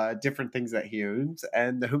for different things that he owns.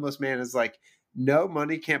 And the homeless man is like, no,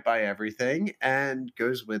 money can't buy everything, and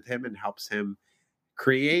goes with him and helps him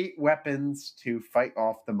create weapons to fight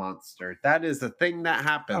off the monster. That is a thing that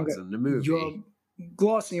happens in the movie. You're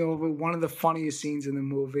glossing over one of the funniest scenes in the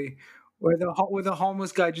movie where the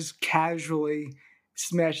homeless guy just casually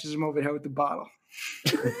smashes him over the head with the bottle.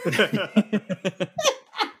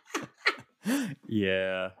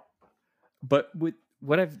 Yeah. But with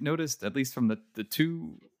what I've noticed, at least from the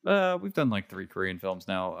two, we've done like 3 Korean films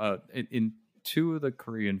now. In 2 of the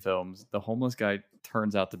Korean films, the homeless guy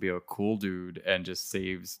turns out to be a cool dude and just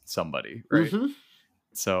saves somebody, right? Mhm.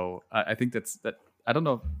 So I think that. I don't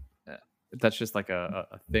know if that's just like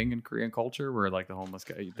a thing in Korean culture where like the homeless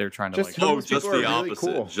guy, they're trying to Just like. homeless Just people are the really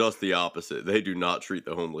opposite. cool. Just the opposite. They do not treat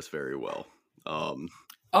the homeless very well.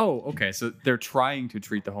 Oh, okay. So they're trying to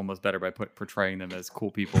treat the homeless better by portraying them as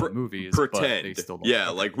cool people in movies. But they Pretend. still don't. Yeah,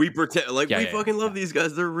 Okay. like we pretend. Like Yeah, we yeah, fucking love yeah. these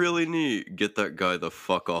guys. They're really neat. Get that guy the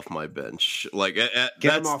fuck off my bench. Like, Get him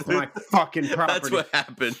that's off my fucking property. That's what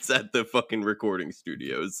happens at the fucking recording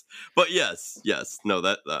studios. But yes, no,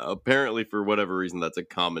 that apparently for whatever reason that's a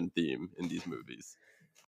common theme in these movies.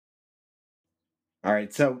 All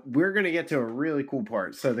right, so we're going to get to a really cool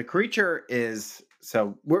part. So the creature is...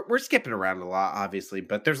 So we're skipping around a lot, obviously,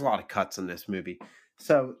 but there's a lot of cuts in this movie.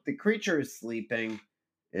 So the creature is sleeping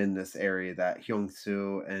in this area that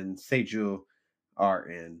Hyung-soo and Seju are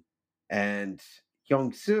in. And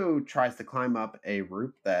Hyung-soo tries to climb up a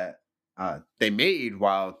roof that they made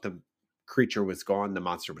while the creature was gone, the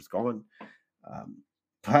monster was gone.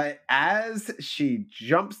 But as she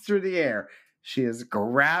jumps through the air, she is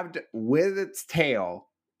grabbed with its tail.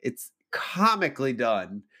 It's comically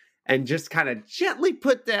done. And just kind of gently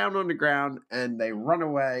put down on the ground, and they run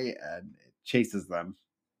away, and it chases them.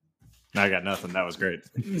 I got nothing. That was great.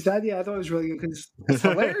 Yeah, I thought it was really good because It's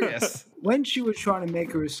hilarious. when she was trying to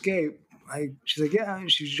make her escape, she's like, yeah, and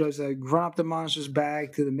she just like run up the monster's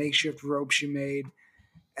back to the makeshift rope she made,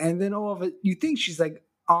 and then all of it, you think she's like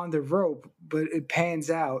on the rope, but it pans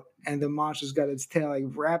out and the monster's got its tail like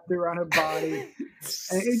wrapped around her body.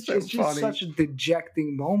 And it's just such a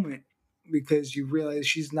dejecting moment because you realize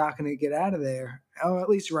she's not going to get out of there, or at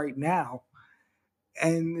least right now.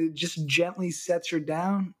 And it just gently sets her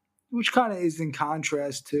down, which kind of is in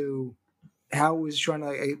contrast to how it was trying to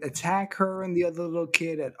like, attack her and the other little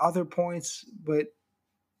kid at other points. But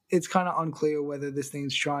it's kind of unclear whether this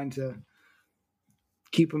thing's trying to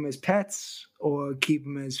keep them as pets or keep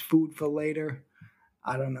them as food for later.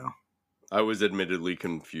 I don't know. I was admittedly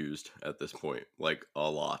confused at this point, like a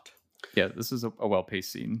lot. Yeah, this is a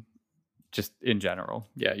well-paced scene, just in general.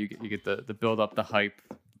 Yeah, you get the build up, the hype,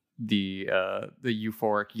 the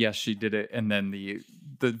euphoric. Yes, she did it, and then the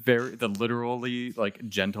literally like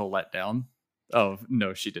gentle letdown of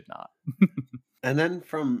no, she did not. And then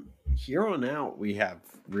from here on out, we have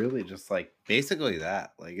really just like basically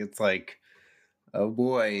that. Like it's like, oh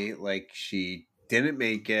boy, like she didn't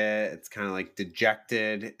make it. It's kind of like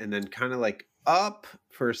dejected, and then kind of like up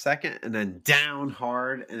for a second, and then down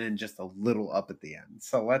hard, and then just a little up at the end.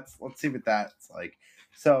 So let's see what that's like.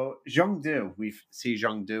 So Zhongdu, we see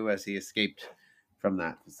Zhongdu as he escaped from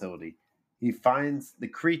that facility. He finds the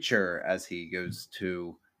creature as he goes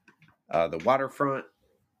to the waterfront,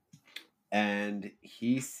 and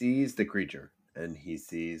he sees the creature, and he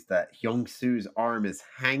sees that Hyung-Soo's arm is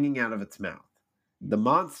hanging out of its mouth. The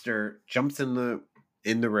monster jumps in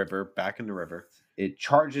the river, back in the river. It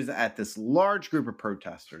charges at this large group of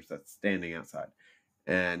protesters that's standing outside.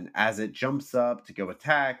 And as it jumps up to go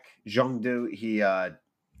attack Zhongdu, he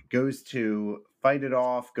goes to fight it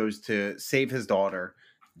off, goes to save his daughter.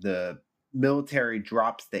 The military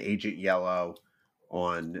drops the Agent Yellow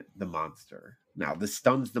on the monster. Now, this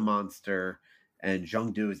stuns the monster, and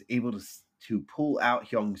Zhongdu is able to pull out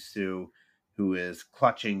Hyung-Soo, who is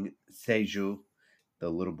clutching Seju, the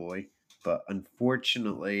little boy. But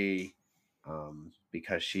unfortunately,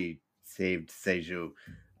 because she saved Seju,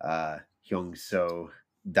 Hyung-Soo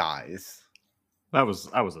dies. I was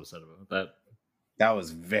upset about that. That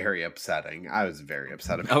was very upsetting. I was very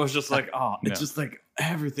upset about I was just like, oh, Yeah. it's just like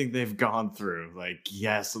everything they've gone through. Like,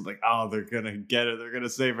 yes, I'm like, oh, they're gonna get her, they're gonna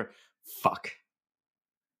save her. Fuck.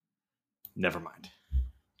 Never mind.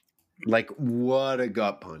 Like, what a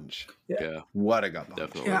gut punch. Yeah, What a gut punch.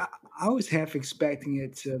 definitely. Yeah, I was half expecting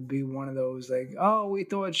it to be one of those like, oh, we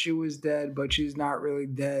thought she was dead, but she's not really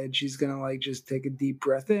dead. She's gonna like just take a deep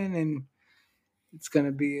breath in, and it's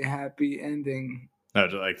gonna be a happy ending. No,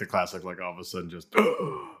 just like the classic, like all of a sudden just.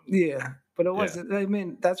 Yeah, but it Yeah. wasn't. I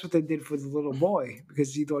mean, that's what they did for the little boy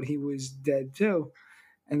because he thought he was dead too,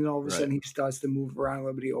 and then all of a Right. sudden he starts to move around a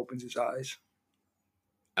little bit. He opens his eyes.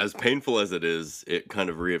 As painful as it is, it kind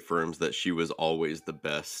of reaffirms that she was always the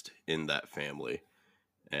best in that family.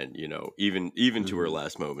 And, you know, even to her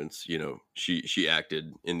last moments, you know, she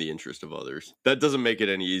acted in the interest of others. That doesn't make it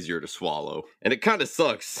any easier to swallow. And it kind of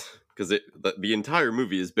sucks because the entire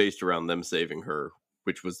movie is based around them saving her,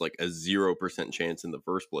 which was like a 0% chance in the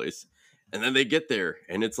first place. And then they get there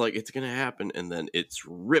and it's like, it's going to happen. And then it's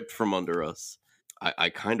ripped from under us. I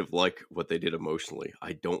kind of like what they did emotionally.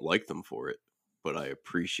 I don't like them for it, but I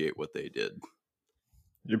appreciate what they did.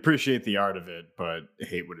 You appreciate the art of it, but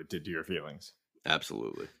hate what it did to your feelings.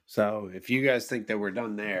 Absolutely. So if you guys think that we're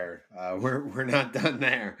done there, we're not done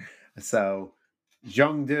there. So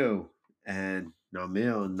Zhongdu and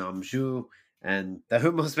Namil and Namju and the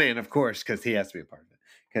Hummus Man, of course, because he has to be a part of it.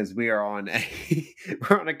 Because we're on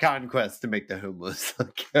a conquest to make the Hummus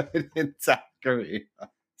look good in South Korea.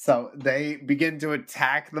 So they begin to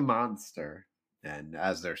attack the monster. And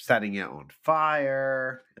as they're setting it on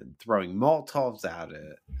fire and throwing Molotovs at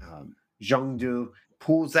it, Zhongdu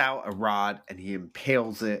pulls out a rod and he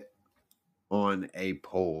impales it on a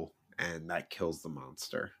pole, and that kills the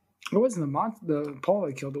monster. It wasn't the pole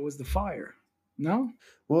that killed it. Was the fire? No.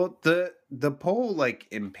 Well, the pole like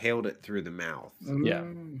impaled it through the mouth. Yeah,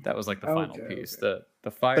 Mm. that was like the final Okay, piece. okay. The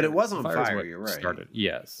fire, But it was the on is fire, what you're right. Started,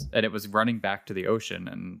 yes, and it was running back to the ocean,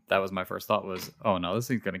 and that was my first thought was, oh no, this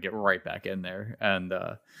thing's gonna get right back in there, and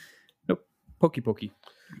nope, pokey.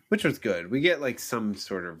 Which was good. We get like some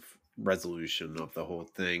sort of resolution of the whole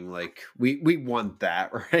thing. Like we want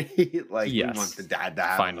that, right? Like Yes. we want the dad to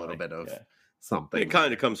have a little bit of something. It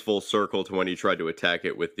kind of comes full circle to when he tried to attack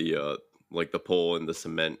it with the like the pole and the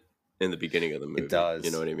cement in the beginning of the movie. does.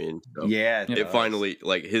 You know what I mean? So Yeah, It it does. finally,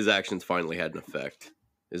 like, his actions finally had an effect.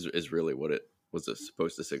 Is really what it was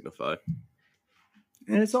supposed to signify.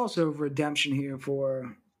 And it's also redemption here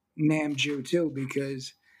for Namju too,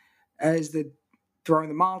 because as the throwing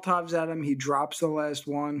the Molotovs at him, he drops the last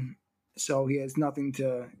one, so he has nothing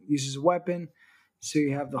to use as a weapon. So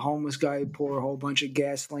you have the homeless guy pour a whole bunch of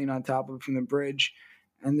gasoline on top of it from the bridge,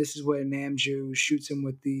 and this is where Namju shoots him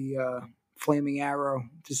with the flaming arrow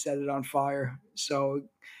to set it on fire. So it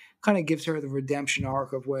kind of gives her the redemption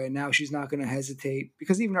arc of where now she's not going to hesitate,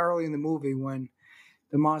 because even early in the movie when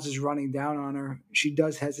the monster's running down on her, she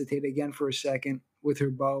does hesitate again for a second with her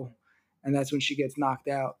bow, and that's when she gets knocked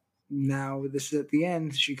out. Now this is at the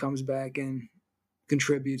end, she comes back and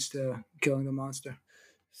contributes to killing the monster.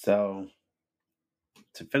 So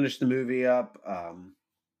to finish the movie up,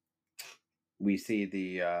 we see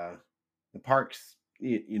the Parks,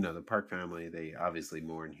 the Park family. They obviously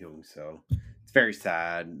mourn Hyung, so it's very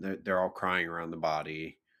sad. They're all crying around the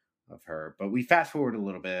body of her. But we fast forward a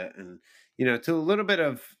little bit, and to a little bit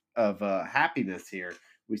of happiness here.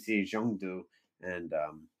 We see Jongdu, and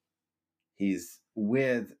he's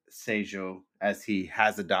with Seijo as he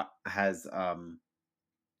has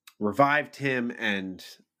revived him and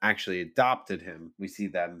actually adopted him. We see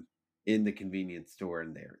them in the convenience store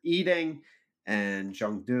and they're eating, and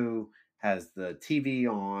Jongdu has the TV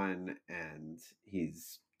on and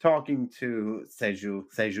he's talking to Seijo.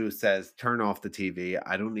 Seijo says, "Turn off the TV.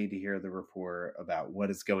 I don't need to hear the report about what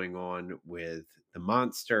is going on with the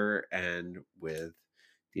monster and with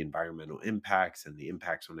the environmental impacts and the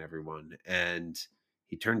impacts on everyone." And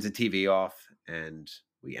he turns the TV off and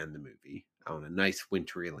we end the movie on a nice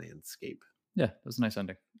wintry landscape. Yeah, that was a nice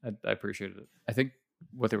ending. I appreciated it. I think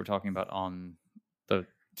what they were talking about on the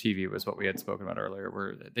TV was what we had spoken about earlier,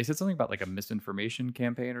 where they said something about like a misinformation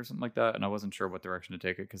campaign or something like that, and I wasn't sure what direction to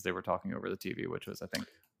take it because they were talking over the TV, which was, I think,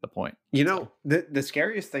 the point. The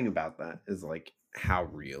scariest thing about that is like how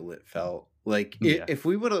real it felt. Like if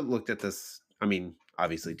we would have looked at this, I mean,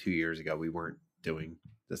 obviously 2 years ago we weren't doing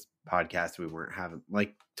this podcast, we weren't having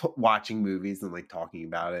like watching movies and like talking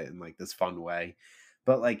about it in like this fun way,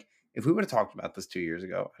 but like if we would have talked about this 2 years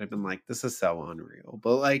ago, I'd have been like, this is so unreal.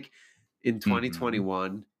 But like in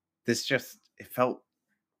 2021, it felt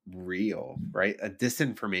real, right? A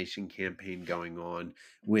disinformation campaign going on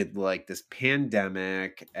with like this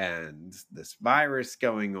pandemic and this virus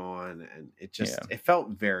going on, and it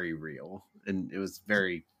felt very real, and it was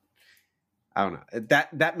very, I don't know,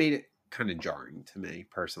 that made it kind of jarring to me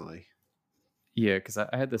personally. Yeah, because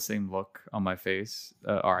I had the same look on my face,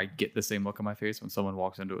 or I get the same look on my face when someone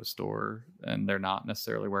walks into a store and they're not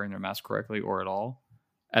necessarily wearing their mask correctly or at all,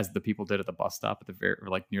 as the people did at the bus stop at the very,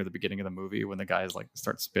 like near the beginning of the movie when the guys like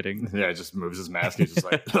start spitting. Yeah, he just moves his mask. He's just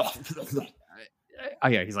like,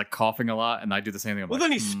 yeah, he's like coughing a lot, and I do the same thing.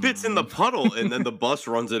 Then he spits in the puddle, and then the bus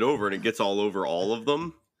runs it over, and it gets all over all of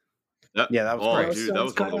them. That was great. Dude, that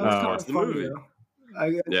was one of the worst parts of the movie.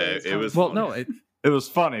 It was. Well, funny. no, it was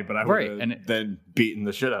funny, but I would and have then beaten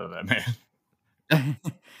the shit out of that man.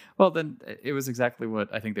 Well, then it was exactly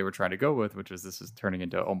what I think they were trying to go with, which was this is turning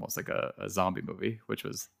into almost like a zombie movie, which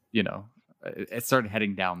was, it started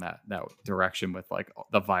heading down that direction with like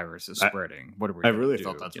the virus is spreading. What are we? I really do,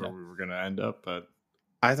 thought that's where we were going to end up, but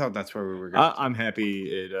I thought that's where we were going. I'm happy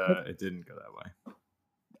it didn't go that way.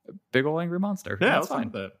 Big ol' angry monster. Yeah, that's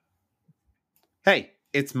fine. That. Hey,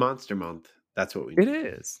 it's Monster Month. That's what we need. It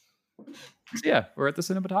is. So yeah, we're at the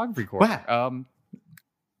cinematography corner.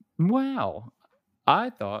 Wow. I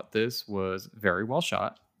thought this was very well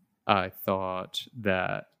shot. I thought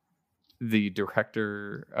that the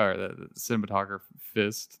director or the cinematographer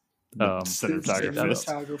cinematographer.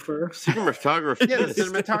 Yeah, the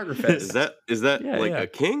cinematographer. Is that a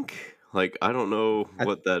kink? Like, I don't know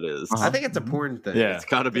what that is. I think it's a porn thing. Yeah. It's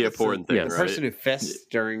got to be a porn thing, yes. right? The person who fists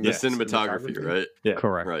during the cinematography, right? Yeah,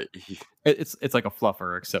 correct. Right. It's like a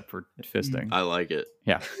fluffer except for fisting. I like it.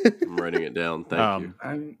 Yeah, I'm writing it down. Thank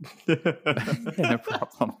you. No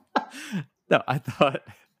problem. No, I thought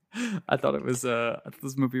it was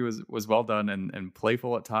this movie was well done and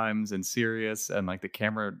playful at times and serious, and like the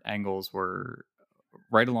camera angles were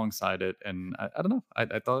right alongside it, and I don't know,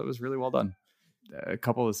 I thought it was really well done. A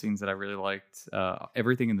couple of scenes that I really liked.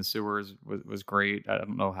 Everything in the sewers was great. I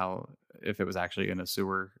don't know if it was actually in a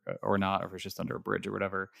sewer or not, or if it's just under a bridge or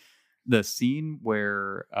whatever. The scene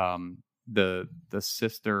where the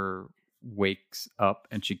sister wakes up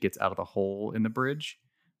and she gets out of the hole in the bridge,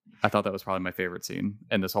 I thought that was probably my favorite scene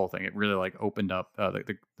in this whole thing. It really like opened up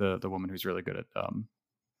the woman who's really good at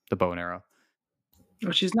the bow and arrow.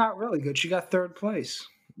 Well, she's not really good. She got third place.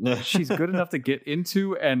 She's good enough to get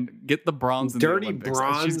into and get the bronze. Dirty in the Olympics.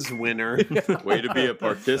 bronze winner. Way to be a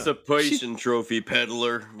participation trophy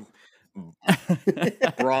peddler.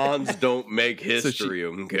 Bronze don't make history,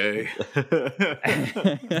 okay?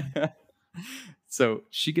 So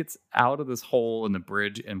she gets out of this hole in the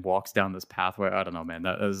bridge and walks down this pathway. I don't know, man.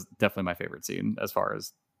 That is definitely my favorite scene as far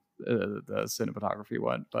as the cinematography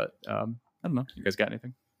went. But I don't know. You guys got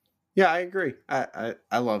anything? Yeah, I agree. I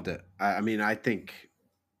loved it. I mean, I think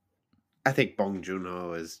I think Bong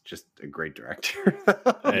Joon-ho is just a great director.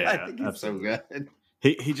 I Yeah, think he's so good.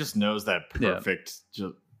 He just knows that Yeah. perfect,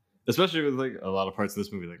 especially with like a lot of parts of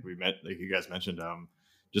this movie, like like you guys mentioned,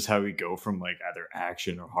 just how we go from like either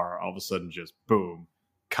action or horror, all of a sudden just boom,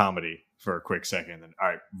 comedy for a quick second, and all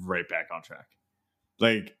right, right back on track.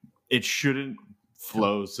 Like it shouldn't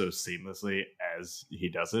flow so seamlessly as he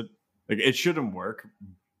does it. Like it shouldn't work,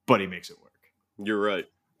 but he makes it work. You're right.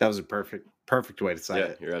 That was a perfect way to say Yeah,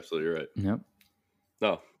 it. you're absolutely right. Yep.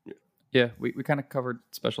 No. Yeah, we kind of covered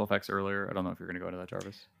special effects earlier. I don't know if you're going to go into that,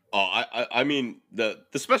 Jarvis. Oh, I mean the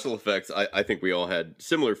special effects. I think we all had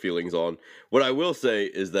similar feelings on. What I will say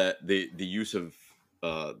is that the use of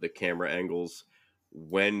the camera angles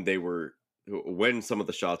when some of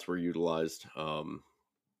the shots were utilized, or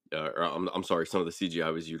I'm sorry, some of the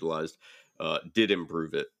CGI was utilized, did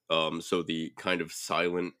improve it. So the kind of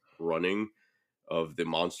silent running of the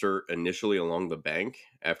monster initially along the bank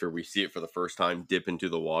after we see it for the first time dip into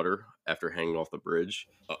the water after hanging off the bridge.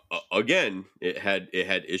 Again, it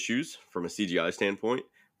had issues from a CGI standpoint,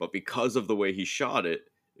 but because of the way he shot it,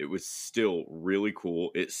 it was still really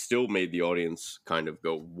cool. It still made the audience kind of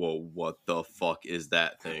go, "Whoa, what the fuck is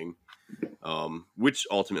that thing?" Which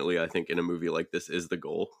ultimately, I think, in a movie like this is the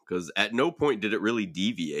goal, because at no point did it really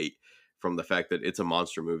deviate from the fact that it's a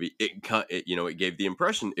monster movie. It gave the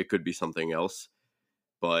impression it could be something else,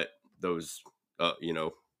 but those,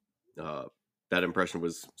 that impression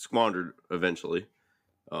was squandered eventually.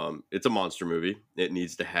 It's a monster movie. It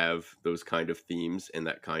needs to have those kind of themes and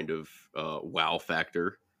that kind of wow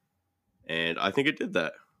factor. And I think it did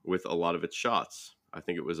that with a lot of its shots. I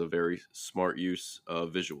think it was a very smart use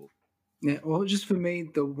of visual. Yeah, well, just for me,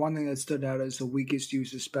 the one thing that stood out as the weakest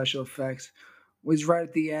use of special effects was right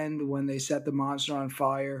at the end when they set the monster on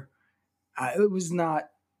fire. It was not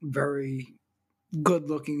very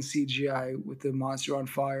good-looking CGI with the monster on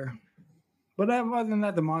fire. But other than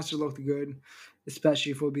that, the monster looked good,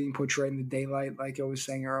 especially if we're being portrayed in the daylight, like I was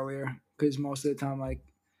saying earlier. Because most of the time, like,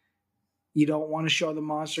 you don't want to show the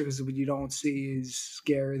monster because what you don't see is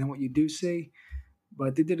scarier than what you do see.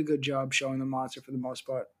 But they did a good job showing the monster for the most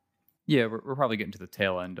part. Yeah, we're probably getting to the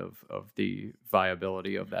tail end of the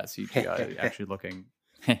viability of that CGI actually looking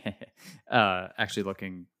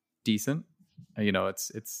decent.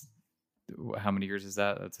 It's how many years is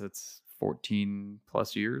that? It's 14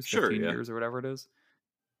 plus years, 15 years or whatever it is.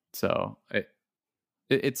 So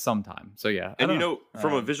it's some time. So yeah. And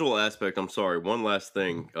from a visual aspect, I'm sorry, one last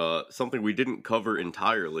thing. Something we didn't cover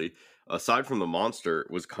entirely, aside from the monster,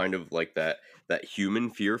 was kind of like that human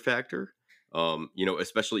fear factor.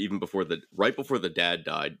 Especially even right before the dad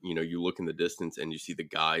died, you look in the distance and you see the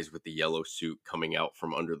guys with the yellow suit coming out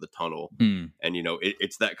from under the tunnel. And,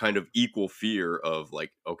 it's that kind of equal fear of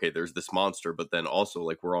like, okay, there's this monster, but then also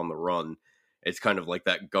like we're on the run. It's kind of like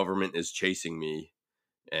that government is chasing me.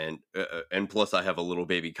 And plus I have a little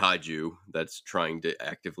baby kaiju that's trying to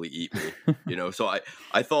actively eat me, so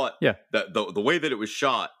I thought that the way that it was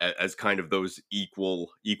shot as kind of those equal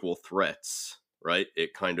threats, right?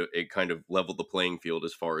 It kind of leveled the playing field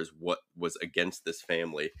as far as what was against this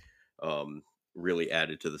family, really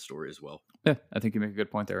added to the story as well. Yeah, I think you make a good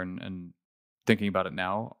point there. And thinking about it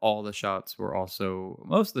now, most of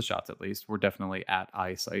the shots at least, were definitely at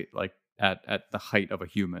eyesight, like at the height of a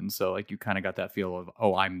human. So like you kind of got that feel of,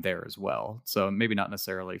 oh, I'm there as well. So maybe not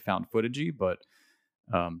necessarily found footagey, but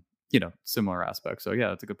similar aspects. So yeah,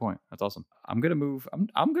 that's a good point. That's awesome. I'm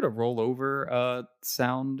gonna roll over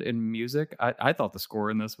sound and music. I thought the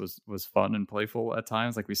score in this was fun and playful at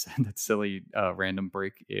times. Like we said, that silly random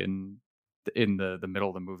break in the middle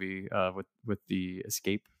of the movie with the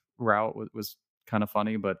escape route was kind of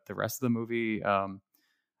funny, but the rest of the movie,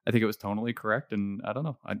 I think it was tonally correct, and I don't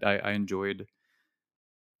know. I enjoyed.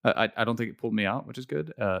 I don't think it pulled me out, which is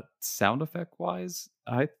good. Sound effect wise,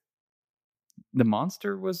 the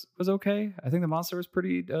monster was okay. I think the monster was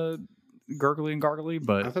pretty gurgly and gargly,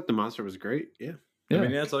 but I thought the monster was great. Yeah. I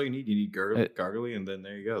mean, that's all you need. You need gargly, and then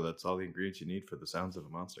there you go. That's all the ingredients you need for the sounds of a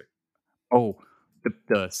monster. Oh,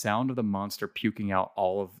 the sound of the monster puking out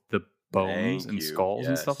all of the bones and skulls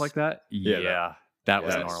and stuff like that. Yeah, that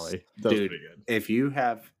was gnarly. That was Dude, pretty good. If you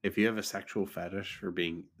have a sexual fetish for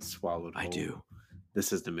being swallowed whole, I do.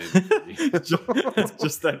 This is the movie. For you. It's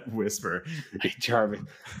just that whisper. Hey, Jarvis,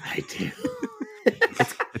 I do.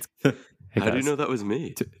 How do you know that was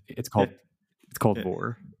me? It's called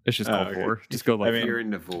Vor. It's just called Vor. Just go like. You're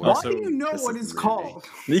into Vor. Why do you know what it's called?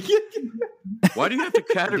 Why do you have to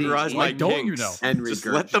categorize my don't you kinks? know? Just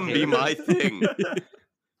let them be my thing.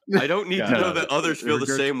 I don't need to know that others feel the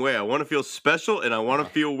same way. I want to feel special and I want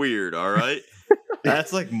to feel weird. All right.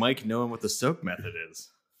 That's like Mike knowing what the soak method is.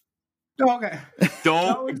 Okay.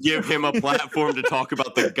 Don't give him a platform to talk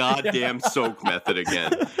about the goddamn soak method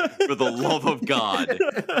again. For the love of God.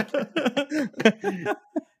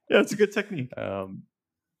 Yeah, it's a good technique. Yeah,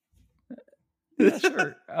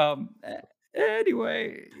 sure.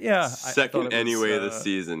 Anyway, yeah. Second I thought it anyway was, this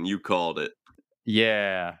season. You called it.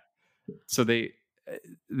 Yeah. So the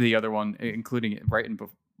other one, including it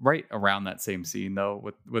right around that same scene though,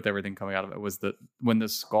 with everything coming out of it, was that when the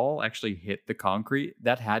skull actually hit the concrete,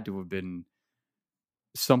 that had to have been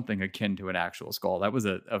something akin to an actual skull. That was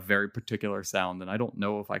a very particular sound, and I don't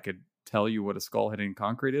know if I could tell you what a skull hitting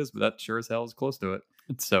concrete is, but that sure as hell is close to it.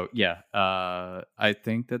 So yeah, I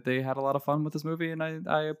think that they had a lot of fun with this movie, and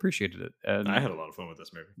I appreciated it. And I had a lot of fun with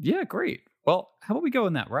this movie. yeah, great. Well, how about we go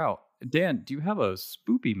in that route? Dan, do you have a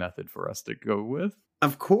spoopy method for us to go with?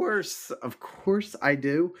 Of course I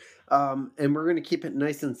do. And we're gonna keep it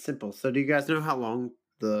nice and simple. So do you guys know how long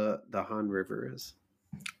the Han River is?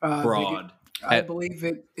 Broad. I believe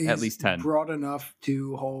it is at least 10. broad enough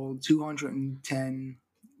to hold 210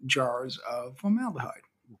 jars of formaldehyde.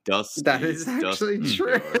 Dusty, That is actually dusty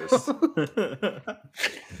true.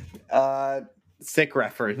 jars. Sick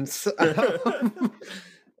reference.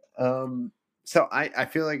 So I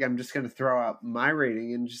feel like I'm just going to throw out my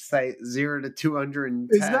rating and just say 0 to 210.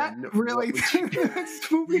 Is that really the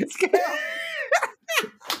spoopy scale?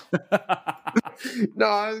 No,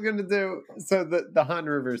 I was going to do... So the Han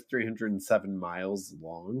River is 307 miles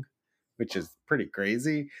long, which is pretty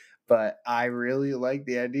crazy. But I really like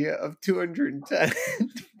the idea of 210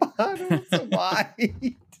 bottles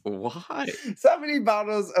wide. Why? So how many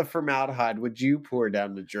bottles of formaldehyde would you pour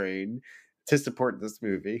down the drain to support this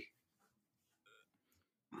movie?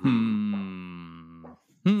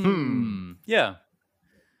 Yeah.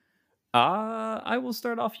 I will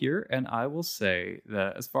start off here, and I will say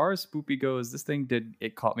that as far as spoopy goes, this thing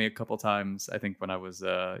it caught me a couple times. I think when I was,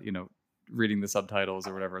 reading the subtitles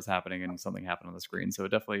or whatever was happening, and something happened on the screen. So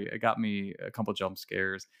it got me a couple jump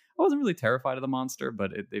scares. I wasn't really terrified of the monster,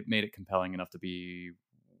 but it made it compelling enough to be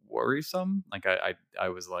worrisome. Like I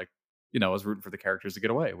was like, I was rooting for the characters to get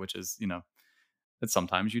away, which is, that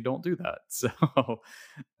sometimes you don't do that. So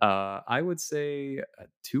I would say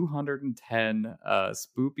 210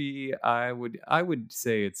 spoopy. I would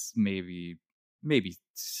say it's maybe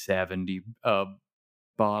 70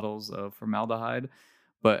 bottles of formaldehyde.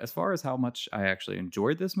 But as far as how much I actually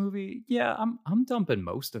enjoyed this movie, yeah, I'm dumping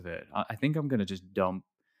most of it. I think I'm gonna just dump.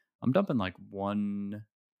 I'm dumping like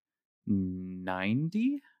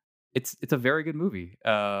 190. It's a very good movie.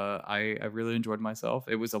 I really enjoyed myself.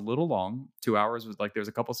 It was a little long. 2 hours was like, there's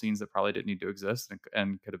a couple scenes that probably didn't need to exist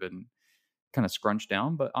and could have been kind of scrunched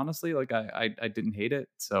down. But honestly, like I didn't hate it.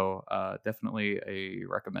 So definitely a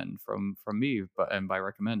recommend from me. And by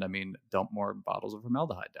recommend, I mean dump more bottles of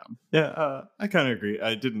formaldehyde down. Yeah, I kind of agree.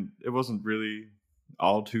 It wasn't really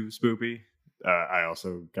all too spoopy. I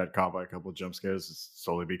also got caught by a couple of jump scares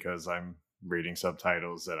solely because I'm reading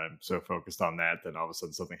subtitles and I'm so focused on that all of a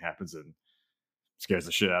sudden something happens and scares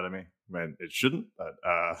the shit out of me when it shouldn't. But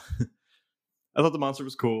I thought the monster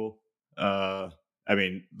was cool. I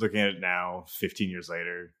mean, looking at it now 15 years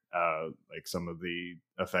later, like some of the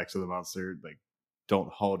effects of the monster like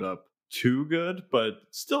don't hold up too good, but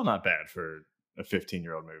still not bad for a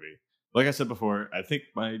 15-year-old movie. Like I said before, I think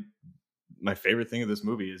my favorite thing of this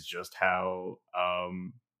movie is just how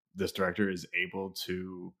this director is able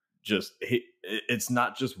to it's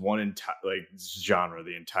not just one entire genre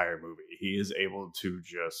the entire movie. He is able to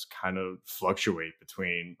just kind of fluctuate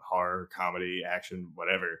between horror, comedy, action,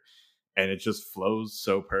 whatever, and it just flows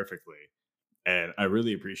so perfectly. And I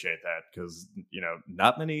really appreciate that because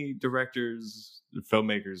not many directors,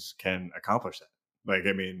 filmmakers can accomplish that. Like,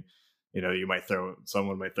 I mean,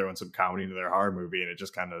 someone might throw in some comedy into their horror movie and it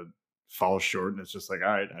just kind of falls short, and it's just like,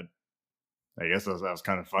 all right, I guess that was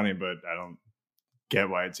kind of funny, but I don't get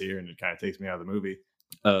why it's here, and it kind of takes me out of the movie.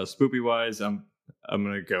 Spoopy wise, I'm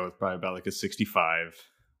gonna go with probably about like a 65,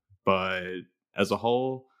 but as a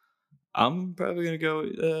whole, I'm probably gonna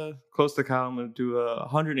go close to Kyle. I'm gonna do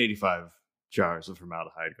 185 jars of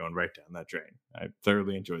formaldehyde going right down that drain. I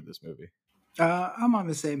thoroughly enjoyed this movie. I'm on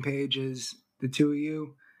the same page as the two of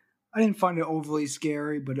you. I didn't find it overly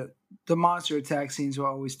scary, but the monster attack scenes were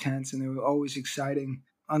always tense and they were always exciting.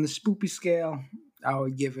 On the spoopy scale, I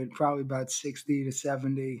would give it probably about 60 to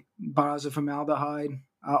 70 bottles of formaldehyde.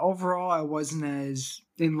 Overall, I wasn't as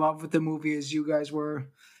in love with the movie as you guys were.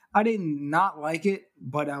 I didn't not like it,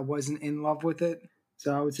 but I wasn't in love with it.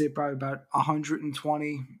 So I would say probably about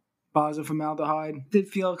 120 bottles of formaldehyde. It did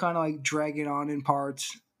feel kind of like dragging on in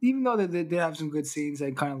parts. Even though they did have some good scenes,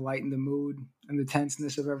 they kind of lightened the mood and the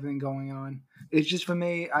tenseness of everything going on. It's just for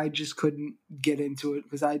me, I just couldn't get into it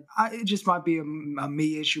because it just might be a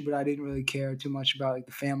me issue, but I didn't really care too much about like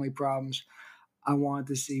the family problems. I wanted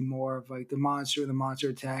to see more of like the monster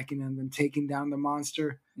attacking and then taking down the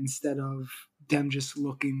monster instead of them just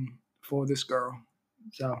looking for this girl.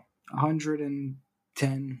 So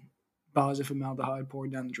 110 bottles of formaldehyde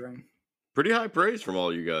poured down the drain. Pretty high praise from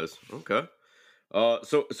all you guys. Okay.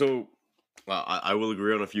 I will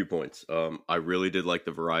agree on a few points. I really did like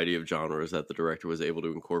the variety of genres that the director was able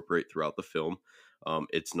to incorporate throughout the film.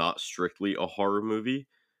 It's not strictly a horror movie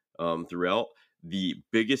throughout. The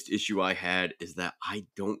biggest issue I had is that I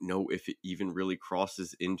don't know if it even really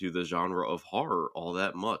crosses into the genre of horror all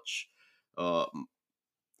that much.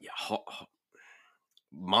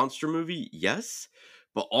 Monster movie, yes,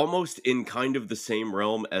 but almost in kind of the same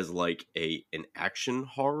realm as like an action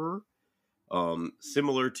horror.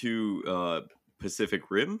 Similar to Pacific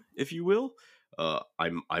Rim, if you will.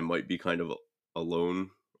 I might be kind of alone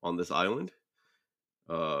on this island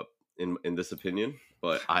in this opinion,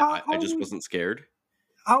 but I just wasn't scared.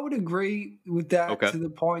 I would agree with that to the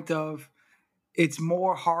point of it's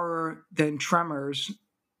more horror than Tremors,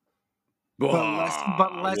 but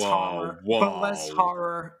less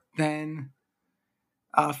horror than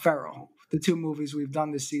Feral. The two movies we've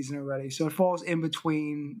done this season already. So it falls in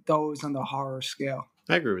between those on the horror scale.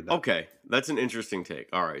 I agree with that. Okay, that's an interesting take.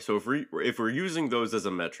 All right, so if we're using those as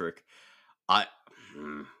a metric, I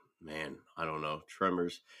don't know.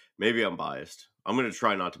 Tremors. Maybe I'm biased. I'm going to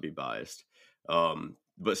try not to be biased.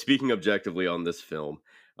 But speaking objectively on this film,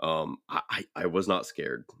 I was not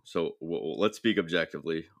scared. So let's speak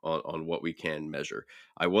objectively on what we can measure.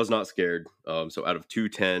 I was not scared. So out of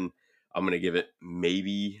 210, I'm going to give it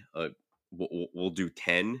maybe we'll do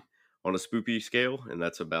 10 on a spoopy scale, and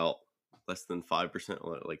that's about less than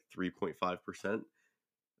 5%, like 3.5%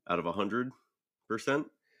 out of 100%.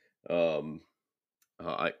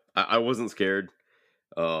 I wasn't scared,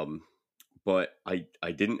 but I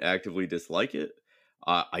didn't actively dislike it.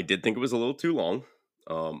 I did think it was a little too long.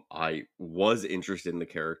 I was interested in the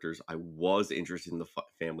characters. I was interested in the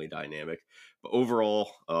family dynamic. But overall,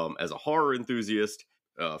 as a horror enthusiast,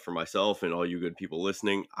 for myself and all you good people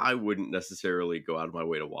listening, I wouldn't necessarily go out of my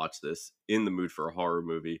way to watch this. In the mood for a horror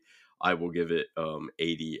movie, I will give it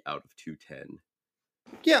 80 out of 210.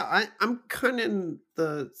 Yeah, I'm kind of in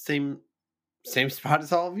the same spot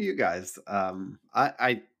as all of you guys.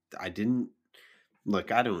 I didn't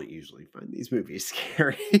look. I don't usually find these movies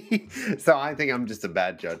scary, so I think I'm just a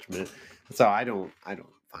bad judgment. So I don't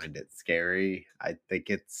find it scary. I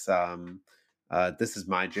think it's this is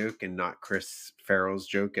my joke and not Chris Farrell's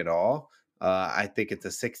joke at all. I think it's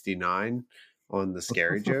a 69 on the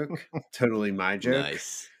scary joke. Totally my joke.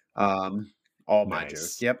 Nice. All my joke.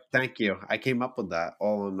 Yep. Thank you. I came up with that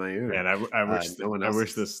all on my own. And I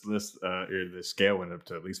wish this the scale went up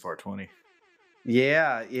to at least 420.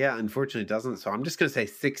 Yeah. Unfortunately, it doesn't. So I'm just gonna say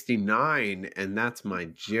 69, and that's my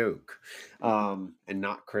joke, and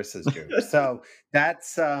not Chris's joke. So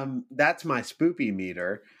that's my spoopy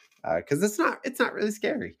meter, because it's not really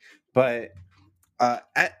scary. But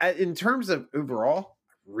in terms of overall,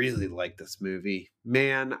 I really like this movie.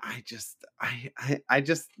 Man, I just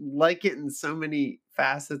like it in so many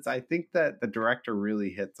facets. I think that the director really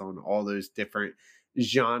hits on all those different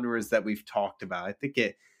genres that we've talked about. I think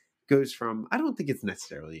it goes from, I don't think it's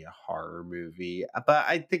necessarily a horror movie, but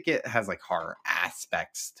I think it has like horror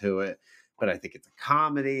aspects to it. But I think it's a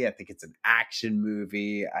comedy. I think it's an action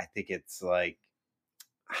movie. I think it's like,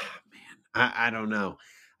 I don't know.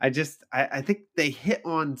 I think they hit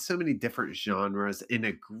on so many different genres in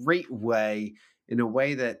a great way, in a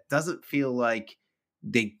way that doesn't feel like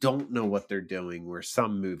they don't know what they're doing, where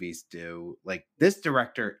some movies do. Like this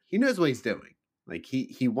director, he knows what he's doing. Like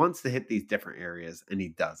he wants to hit these different areas, and he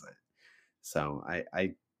does it. So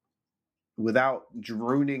I without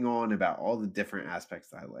droning on about all the different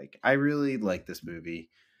aspects I like, I really like this movie.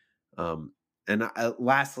 And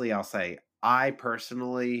lastly, I'll say I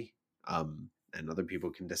personally, and other people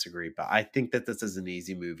can disagree, but I think that this is an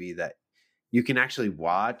easy movie that you can actually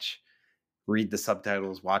watch, read the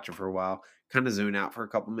subtitles, watch it for a while, kind of zone out for a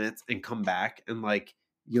couple minutes, and come back, and like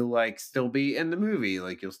you'll like still be in the movie,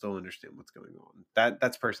 like you'll still understand what's going on.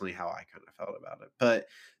 That's personally how I kind of felt about it. But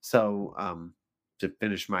so to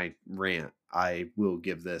finish my rant, I will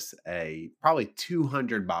give this a probably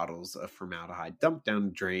 200 bottles of formaldehyde dumped down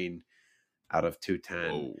the drain out of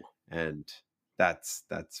 210. Whoa. And that's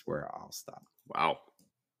where I'll stop. Wow.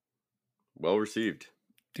 Well received.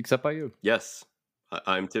 Except by you. Yes.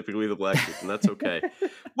 I'm typically the black sheep, and that's okay.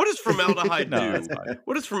 What does formaldehyde do?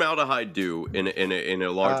 What does formaldehyde do in a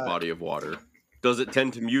large body of water? Does it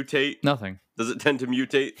tend to mutate? Nothing. Does it tend to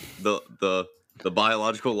mutate the the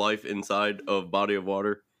biological life inside of body of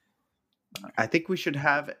water. I think we should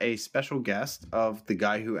have a special guest of the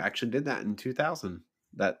guy who actually did that in 2000.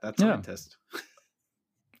 That Yeah. scientist.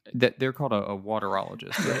 That they're called a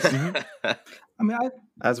waterologist. Yes. I mean,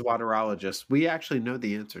 As waterologists, we actually know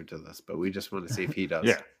the answer to this, but we just want to see if he does.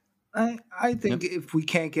 Yeah. I think if we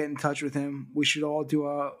can't get in touch with him, we should all do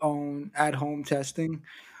our own at-home testing,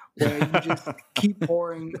 where you just keep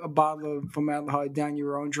pouring a bottle of formaldehyde down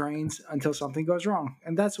your own drains until something goes wrong,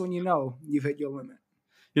 and that's when you know you've hit your limit.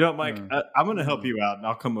 You know, Mike, I'm going to help you out, and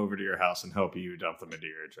I'll come over to your house and help you dump them into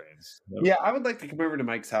your drains. Yeah, I would like to come over to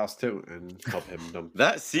Mike's house too and help him dump.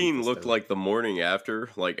 That scene this looked down. like the morning after,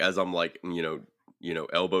 like as I'm like,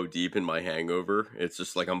 elbow deep in my hangover. It's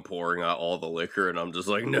just like I'm pouring out all the liquor and I'm just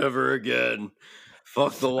like, never again.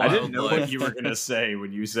 Fuck the I wildlife. didn't know what you were going to say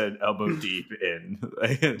when you said elbow deep in.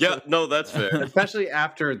 Yeah, no, that's fair. Especially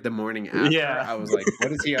after the morning after. Yeah. I was like,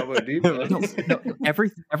 what is he elbow deep in? No,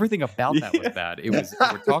 everything about that was bad. It was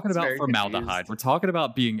we're talking It's about very formaldehyde. confused. We're talking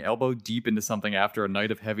about being elbow deep into something after a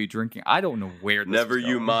night of heavy drinking. I don't know where this Never was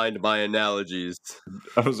you going. mind my analogies.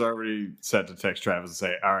 I was already set to text Travis and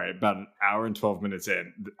say, all right, about an hour and 12 minutes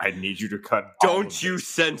in, I need you to cut all Don't of you this."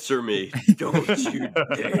 censor me. Don't you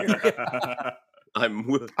dare. I'm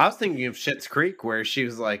with I was thinking of Schitt's Creek, where she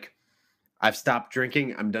was like, I've stopped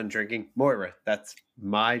drinking. I'm done drinking. Moira, that's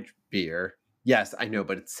my beer. Yes, I know,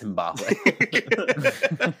 but it's symbolic.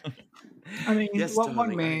 I mean, Yes, what one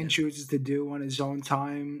darling, I man know. chooses to do on his own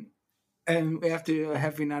time, and after a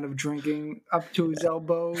heavy night of drinking, up to his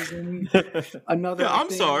elbows, and another. Yeah, I'm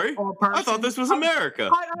thing sorry. or I thought person. this was I'm- America.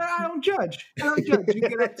 I don't judge. I don't judge. You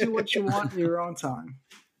get up to what you want in your own time.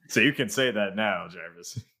 So you can say that now,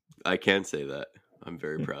 Jarvis. I can say that. I'm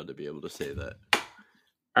very proud to be able to say that.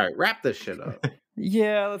 All right, wrap this shit up.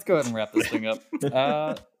 Yeah, let's go ahead and wrap this thing up.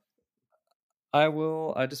 I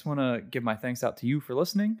just want to give my thanks out to you for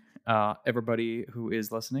listening. Everybody who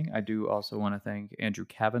is listening, I do also want to thank Andrew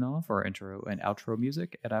Kavanaugh for our intro and outro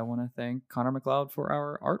music, and I want to thank Connor McLeod for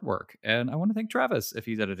our artwork, and I want to thank Travis if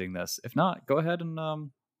he's editing this. If not, go ahead and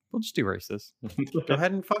we'll just erase this. Go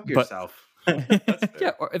ahead and fuck But- yourself.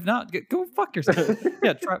 Yeah, or if not, go fuck yourself.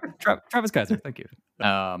 Yeah, Travis Kaiser, thank you.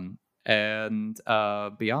 And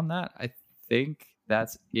beyond that, I think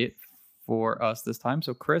that's it for us this time.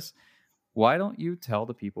 So, Chris, why don't you tell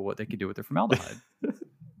the people what they can do with their formaldehyde?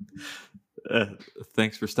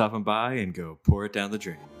 Thanks for stopping by, and go pour it down the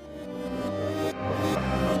drain.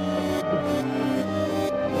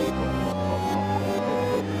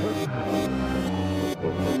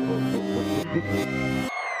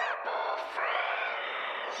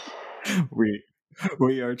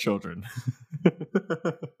 We are children.